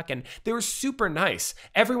TikTok? And they were super nice.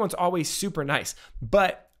 Everyone's always super nice.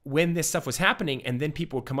 But when this stuff was happening, and then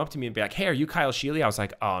people would come up to me and be like, hey, are you Kyle Scheele? I was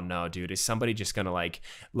like, oh no, dude, is somebody just gonna like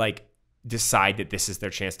decide that this is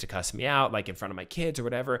their chance to cuss me out, like in front of my kids or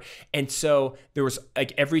whatever? And so there was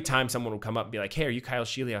like, every time someone would come up and be like, hey, are you Kyle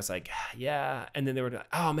Scheele? I was like, yeah. And then they were like,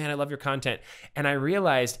 oh man, I love your content. And I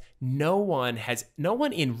realized no one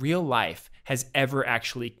in real life has ever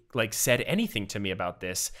actually like said anything to me about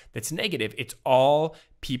this that's negative. It's all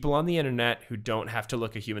people on the internet who don't have to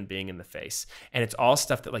look a human being in the face. And it's all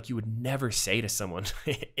stuff that like you would never say to someone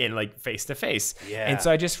in like face to face. Yeah. And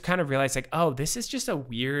so I just kind of realized like, oh, this is just a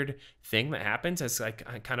weird thing that happens as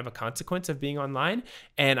like kind of a consequence of being online.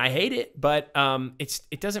 And I hate it, but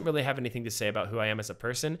it doesn't really have anything to say about who I am as a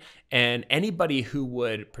person. And anybody who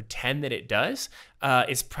would pretend that it does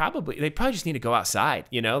they probably just need to go outside.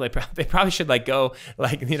 You know, they probably should like go,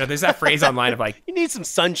 like, you know, there's that phrase online of like, you need some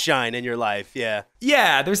sunshine in your life. Yeah.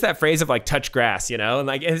 Yeah. There's that phrase of like touch grass, you know, and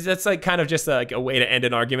like, that's like kind of just like a way to end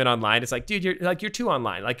an argument online. It's like, dude, you're too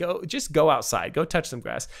online. Like, just go outside, go touch some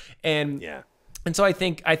grass. And yeah. And so I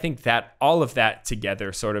think that all of that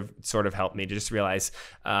together sort of helped me to just realize,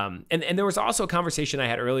 and there was also a conversation I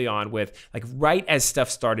had early on with like, right as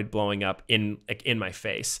stuff started blowing up in my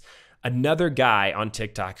face, another guy on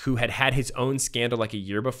TikTok who had his own scandal like a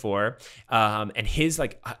year before. And his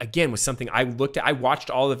like, again, was something I looked at. I watched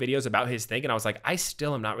all the videos about his thing and I was like, I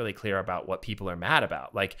still am not really clear about what people are mad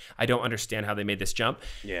about. Like, I don't understand how they made this jump.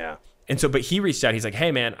 Yeah. And so, but he reached out. He's like,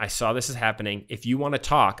 hey, man, I saw this is happening. If you want to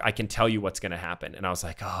talk, I can tell you what's going to happen. And I was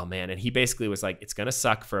like, oh, man. And he basically was like, it's going to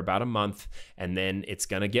suck for about a month and then it's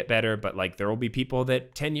going to get better. But like, there will be people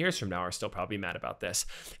that 10 years from now are still probably mad about this.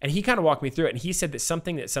 And he kind of walked me through it. And he said that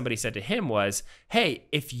something that somebody said to him was, hey,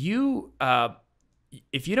 if you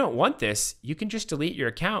don't want this, you can just delete your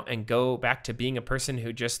account and go back to being a person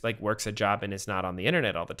who just like works a job and is not on the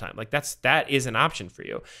internet all the time. Like that is an option for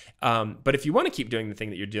you. But if you want to keep doing the thing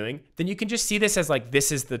that you're doing, then you can just see this as like, this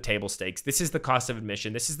is the table stakes. This is the cost of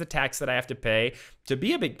admission. This is the tax that I have to pay to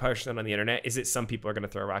be a big person on the internet. Is it some people are going to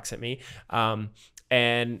throw rocks at me?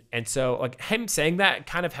 And so like him saying that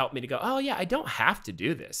kind of helped me to go, oh yeah, I don't have to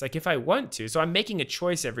do this. Like if I want to, so I'm making a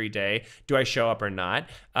choice every day. Do I show up or not?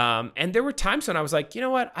 And there were times when I was like, you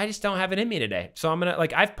know what? I just don't have it in me today. So I'm going to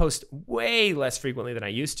like, I've posted way less frequently than I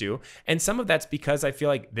used to. And some of that's because I feel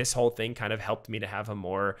like this whole thing kind of helped me to have a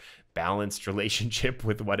more balanced relationship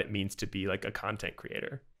with what it means to be like a content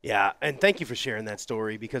creator. Yeah. And thank you for sharing that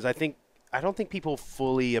story, because I don't think people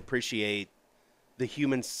fully appreciate the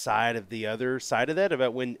human side of the other side of that,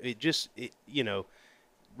 about when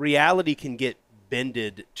reality can get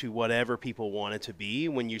bended to whatever people want it to be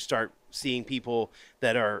when you start seeing people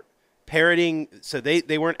that are parroting. So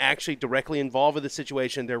they weren't actually directly involved with the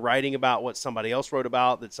situation. They're writing about what somebody else wrote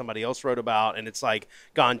about, that somebody else wrote about. And it's like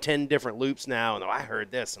gone 10 different loops now. And I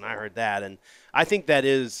heard this and I heard that. And I think that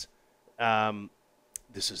is,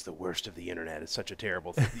 this is the worst of the internet. It's such a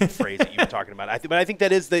terrible phrase that you were talking about. But I think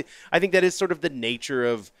that is sort of the nature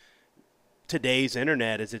of today's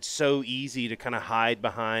internet. Is it's so easy to kind of hide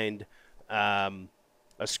behind a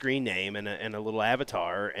screen name and a little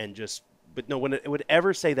avatar and just. But no one would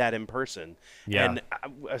ever say that in person. Yeah. And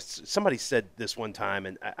somebody said this one time,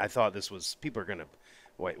 and I thought this was, people are gonna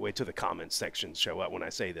wait till the comments section show up when I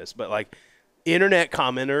say this. But like, internet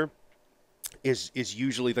commenter is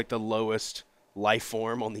usually like the lowest life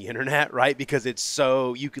form on the internet, right? Because it's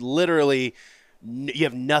so, you could literally, you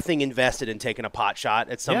have nothing invested in taking a pot shot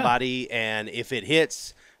at somebody. Yeah. And if it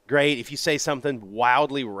hits, great. If you say something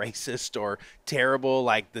wildly racist or terrible,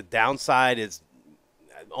 like the downside is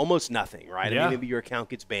almost nothing, right? Yeah. I mean, maybe your account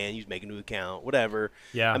gets banned, you just make a new account, whatever.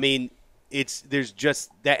 Yeah. I mean, there's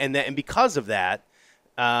just that, and because of that,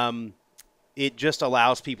 it just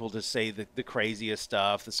allows people to say the craziest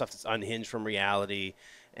stuff, the stuff that's unhinged from reality.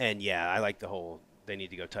 And yeah, I like the whole they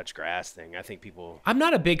need to go touch grass thing. I think people. I'm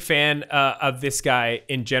not a big fan of this guy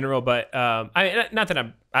in general, but I don't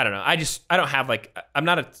know. I don't have like, I'm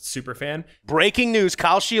not a super fan. Breaking news: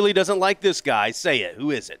 Kyle Scheele doesn't like this guy. Say it.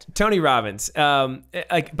 Who is it? Tony Robbins.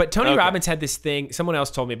 But Tony Robbins had this thing. Someone else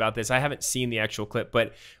told me about this. I haven't seen the actual clip,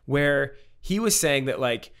 but where he was saying that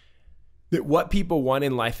like, that what people want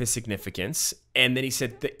in life is significance. And then he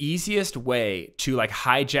said the easiest way to like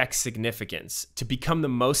hijack significance, to become the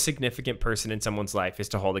most significant person in someone's life, is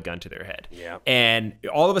to hold a gun to their head. Yeah. And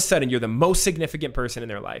all of a sudden you're the most significant person in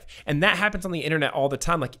their life. And that happens on the internet all the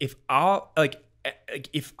time. Like if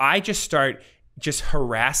I just start just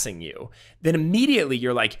harassing you, then immediately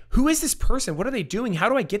you're like, who is this person? What are they doing? How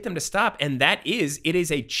do I get them to stop? And it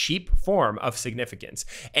is a cheap form of significance.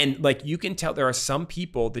 And like, you can tell there are some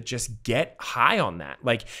people that just get high on that.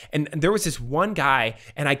 Like, and there was this one guy,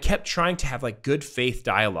 and I kept trying to have like good faith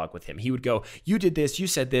dialogue with him. He would go, you did this, you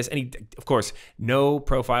said this. And he, of course, no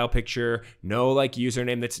profile picture, no like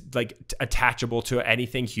username that's like attachable to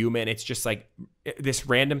anything human. It's just like this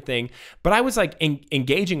random thing. But I was like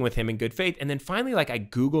engaging with him in good faith. And then finally, like I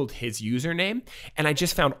Googled his username and I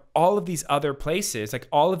just found all of these other places, like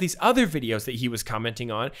all of these other videos that he was commenting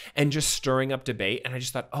on and just stirring up debate. And I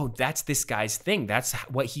just thought, oh, that's this guy's thing. That's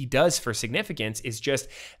what he does for significance, is just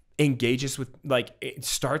engages with, like, it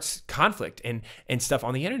starts conflict and stuff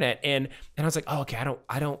on the internet. And I was like, oh, okay,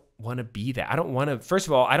 I don't want to be that. I don't want to, first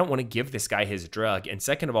of all, I don't want to give this guy his drug. And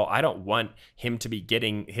second of all, I don't want him to be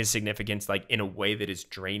getting his significance like in a way that is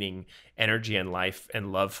draining energy and life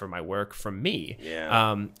and love for my work from me.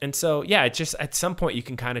 Yeah. And so, yeah, it just, at some point you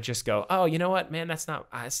can kind of just go, oh, you know what, man, that's not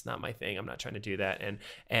my thing. I'm not trying to do that.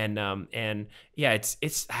 And yeah,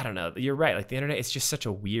 it's, I don't know. You're right. Like the internet, it's just such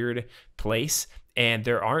a weird place. And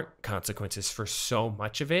there aren't consequences for so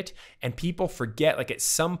much of it. And people forget, like at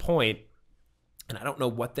some point, and I don't know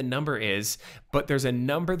what the number is, but there's a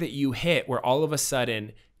number that you hit where all of a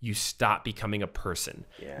sudden you stop becoming a person.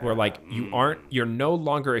 Yeah. Where like you're no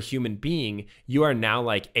longer a human being. You are now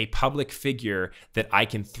like a public figure that I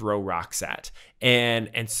can throw rocks at.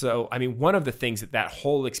 And so, I mean, one of the things that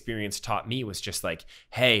whole experience taught me was just like,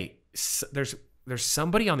 hey, there's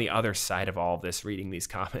somebody on the other side of all of this reading these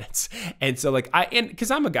comments. And so like because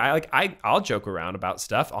I'm a guy, like I'll joke around about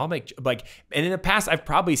stuff. I'll make like, and in the past I've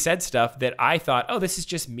probably said stuff that I thought, oh, this is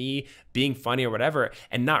just me being funny or whatever,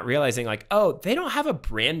 and not realizing like, oh, they don't have a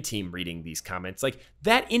brand team reading these comments. Like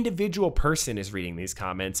that individual person is reading these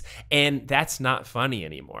comments, and that's not funny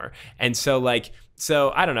anymore. And so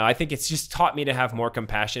I don't know. I think it's just taught me to have more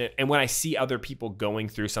compassion. And when I see other people going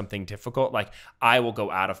through something difficult, like I will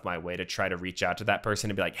go out of my way to try to reach out to that person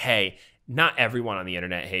and be like, hey, not everyone on the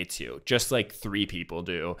internet hates you. Just like 3 people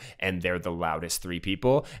do, and they're the loudest 3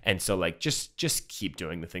 people. And so like just keep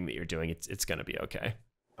doing the thing that you're doing. It's going to be okay.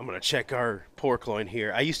 I'm going to check our pork loin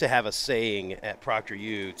here. I used to have a saying at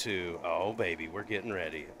ProctorU oh, baby, we're getting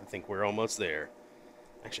ready. I think we're almost there.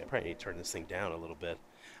 Actually, I probably need to turn this thing down a little bit.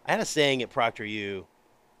 I had a saying at ProctorU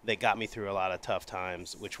that got me through a lot of tough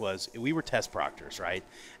times, which was we were test proctors, right?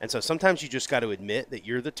 And so sometimes you just got to admit that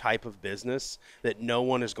you're the type of business that no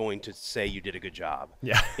one is going to say you did a good job.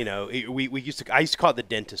 Yeah. You know, I used to call it the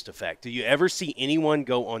dentist effect. Do you ever see anyone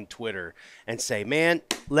go on Twitter and say, man,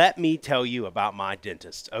 let me tell you about my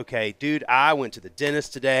dentist. Okay, dude, I went to the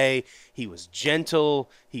dentist today. He was gentle.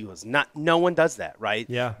 He was not, no one does that, right?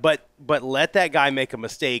 Yeah. But let that guy make a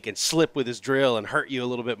mistake and slip with his drill and hurt you a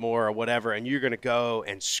little bit more or whatever, and you're going to go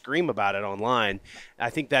and scream about it online. I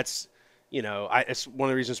think that's, it's one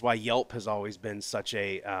of the reasons why Yelp has always been such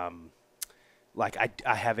a,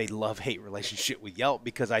 I have a love-hate relationship with Yelp,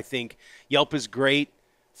 because I think Yelp is great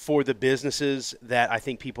for the businesses that I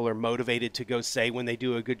think people are motivated to go say when they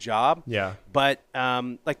do a good job. Yeah. But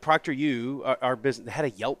like ProctorU, our business had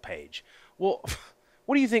a Yelp page. Well,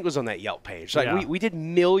 what do you think was on that Yelp page? Like Yeah. we did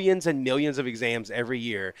millions and millions of exams every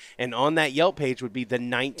year, and on that Yelp page would be the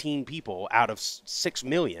 19 people out of 6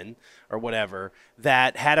 million or whatever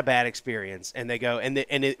that had a bad experience, and they go and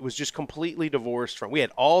it was just completely divorced from. We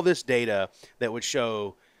had all this data that would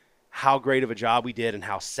show how great of a job we did and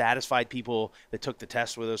how satisfied people that took the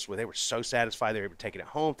test with us were. They were so satisfied they were able to take it at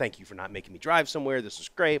home. Thank you for not making me drive somewhere. This is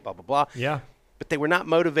great. Blah blah blah. Yeah. But they were not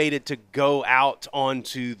motivated to go out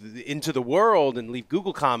into the world and leave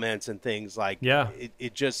Google comments and things like. Yeah.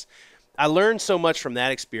 It just, I learned so much from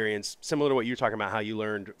that experience, similar to what you're talking about, how you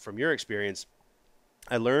learned from your experience.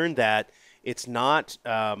 I learned that it's not,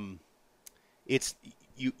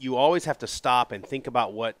 you always have to stop and think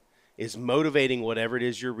about what is motivating whatever it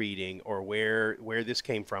is you're reading, or where this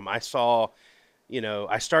came from. I saw,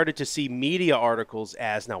 I started to see media articles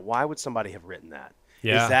as, now, why would somebody have written that?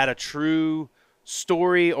 Yeah. Is that a true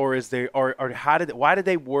story, or is there, or why did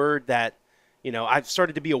they word that? I've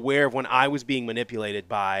started to be aware of when I was being manipulated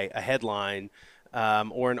by a headline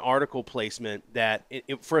or an article placement that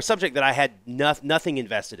for a subject that I had nothing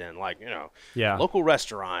invested in, like, local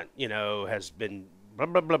restaurant, has been blah,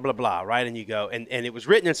 blah, blah, blah, blah, right? And you go, and it was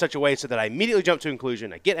written in such a way so that I immediately jump to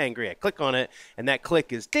conclusion. I get angry, I click on it, and that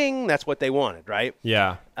click is ding, that's what they wanted, right?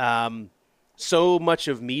 Yeah. So much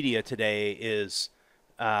of media today is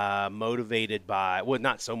motivated by, well,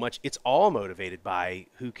 not so much, it's all motivated by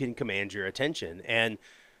who can command your attention, and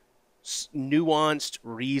nuanced,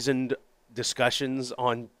 reasoned discussions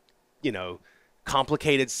on,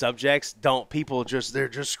 complicated subjects they're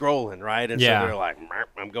just scrolling, right? And Yeah. so they're like,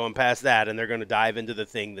 I'm going past that, and they're going to dive into the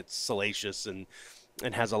thing that's salacious and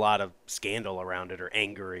has a lot of scandal around it, or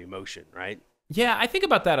anger or emotion, right? Yeah, I think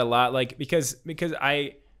about that a lot, like because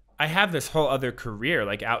I have this whole other career,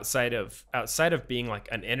 like outside of being like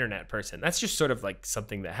an internet person. That's just sort of like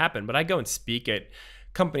something that happened. But I go and speak at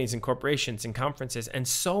companies and corporations and conferences, and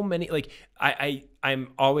so many, like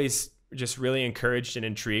I'm always just really encouraged and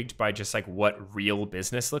intrigued by just like what real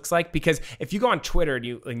business looks like. Because if you go on Twitter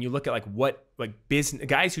and you look at like what like business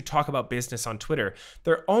guys who talk about business on Twitter,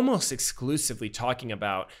 they're almost exclusively talking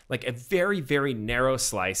about like a very, very narrow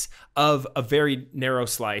slice of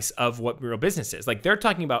what real business is. Like they're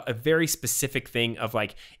talking about a very specific thing of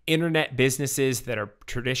like internet businesses that are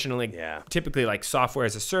traditionally typically like software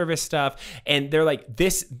as a service stuff. And they're like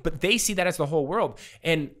this, but they see that as the whole world.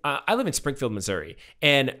 And I live in Springfield, Missouri,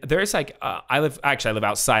 and there's like, I live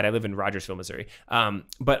outside. I live in Rogersville, Missouri.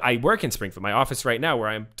 But I work in Springfield. My office right now where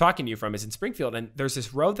I'm talking to you from is in Springfield. And there's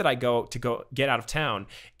this road that I go get out of town,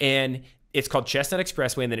 and it's called Chestnut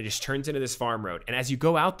Expressway. And then it just turns into this farm road. And as you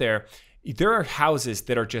go out there are houses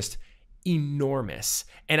that are just enormous.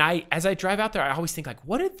 And as I drive out there, I always think like,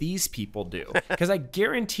 what do these people do? Because I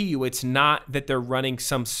guarantee you it's not that they're running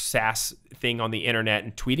some SaaS thing on the internet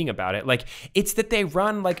and tweeting about it. Like, it's that they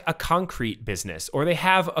run like a concrete business, or they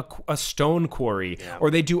have a stone quarry, or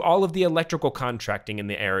they do all of the electrical contracting in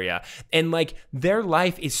the area. And like, their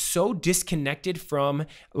life is so disconnected from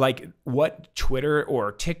like what Twitter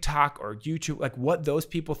or TikTok or YouTube, like what those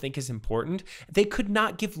people think is important. They could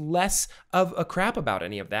not give less of a crap about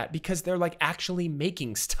any of that, because they're like actually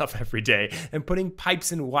making stuff every day and putting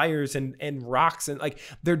pipes and wires and rocks, and like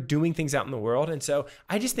they're doing things out in the world. And so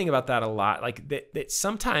I just think about that a lot, like that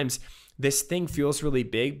sometimes this thing feels really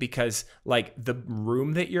big because like the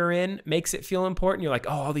room that you're in makes it feel important. You're like,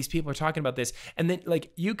 oh, all these people are talking about this. And then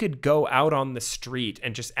like you could go out on the street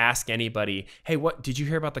and just ask anybody, hey, what did you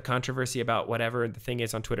hear about the controversy about whatever the thing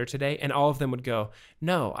is on Twitter today? And all of them would go,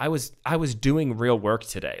 no, I was doing real work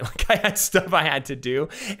today. Like I had stuff I had to do.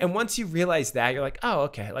 And once you realize that, you're like, oh,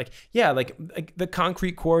 okay. Like, yeah, like the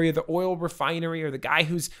concrete quarry or the oil refinery or the guy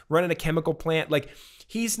who's running a chemical plant, like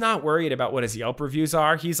he's not worried about what his Yelp reviews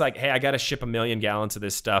are. He's like, hey, I got to ship 1 million gallons of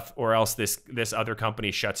this stuff, or else this other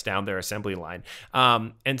company shuts down their assembly line.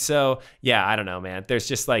 And so, yeah, I don't know, man. There's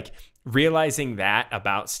just like realizing that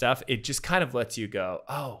about stuff. It just kind of lets you go,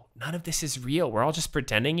 oh, none of this is real. We're all just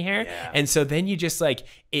pretending here. Yeah. And so then you just like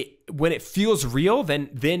when it feels real,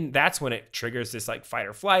 then that's when it triggers this like fight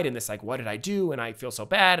or flight and this like, what did I do? And I feel so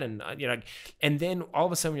bad. And and then all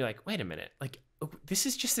of a sudden you're like, wait a minute, like, this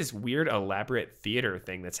is just this weird elaborate theater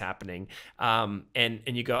thing that's happening. And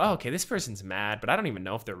you go, oh, okay, this person's mad, but I don't even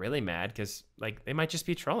know if they're really mad, because like they might just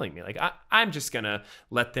be trolling me. Like I'm just gonna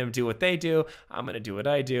let them do what they do. I'm gonna do what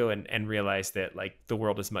I do, and realize that like the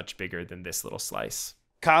world is much bigger than this little slice.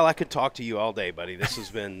 Kyle, I could talk to you all day, buddy. This has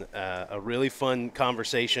been a really fun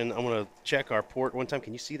conversation. I'm gonna check our port one time.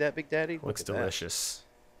 Can you see that, Big Daddy? Looks delicious.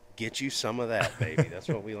 Get you some of that, baby. That's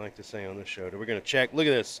what we like to say on the show. We're gonna check. Look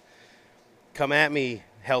at this. Come at me,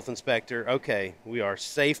 health inspector. Okay, we are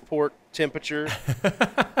safe port temperature.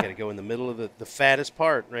 Got to go in the middle of the fattest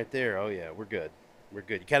part right there. Oh, yeah, we're good. We're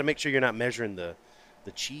good. You got to make sure you're not measuring the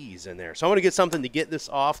cheese in there. So I want to get something to get this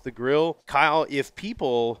off the grill. Kyle, if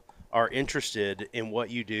people are interested in what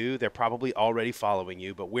you do, they're probably already following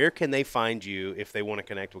you, but where can they find you if they want to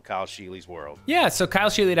connect with Kyle Scheele's world? Yeah, so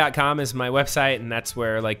kylescheele.com is my website, and that's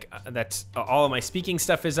where like that's all of my speaking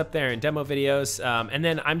stuff is up there, and demo videos. And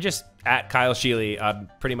then I'm just at Kyle Scheele on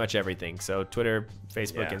pretty much everything. So Twitter,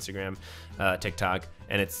 Facebook, Instagram, TikTok,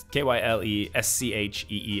 and it's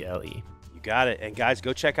KYLESCHEELE. You got it. And guys,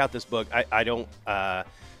 go check out this book. I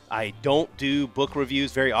don't do book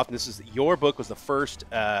reviews very often. Your book was the first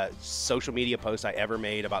social media post I ever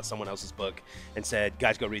made about someone else's book, and said,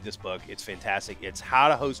 guys, go read this book. It's fantastic. It's How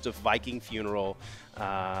to Host a Viking Funeral,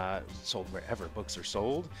 sold wherever books are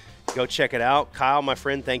sold. Go check it out. Kyle, my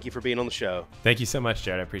friend, thank you for being on the show. Thank you so much,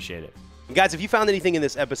 Jarrod. I appreciate it. And guys, if you found anything in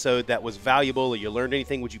this episode that was valuable, or you learned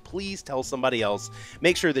anything, would you please tell somebody else?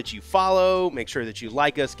 Make sure that you follow, make sure that you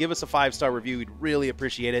like us, give us a 5-star review. We'd really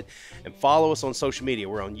appreciate it. And follow us on social media.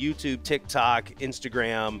 We're on YouTube, TikTok,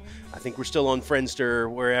 Instagram. I think we're still on Friendster,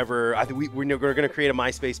 wherever. I think we're going to create a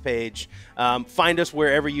MySpace page. Find us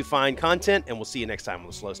wherever you find content, and we'll see you next time on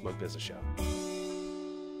the Slow Smoke Business Show.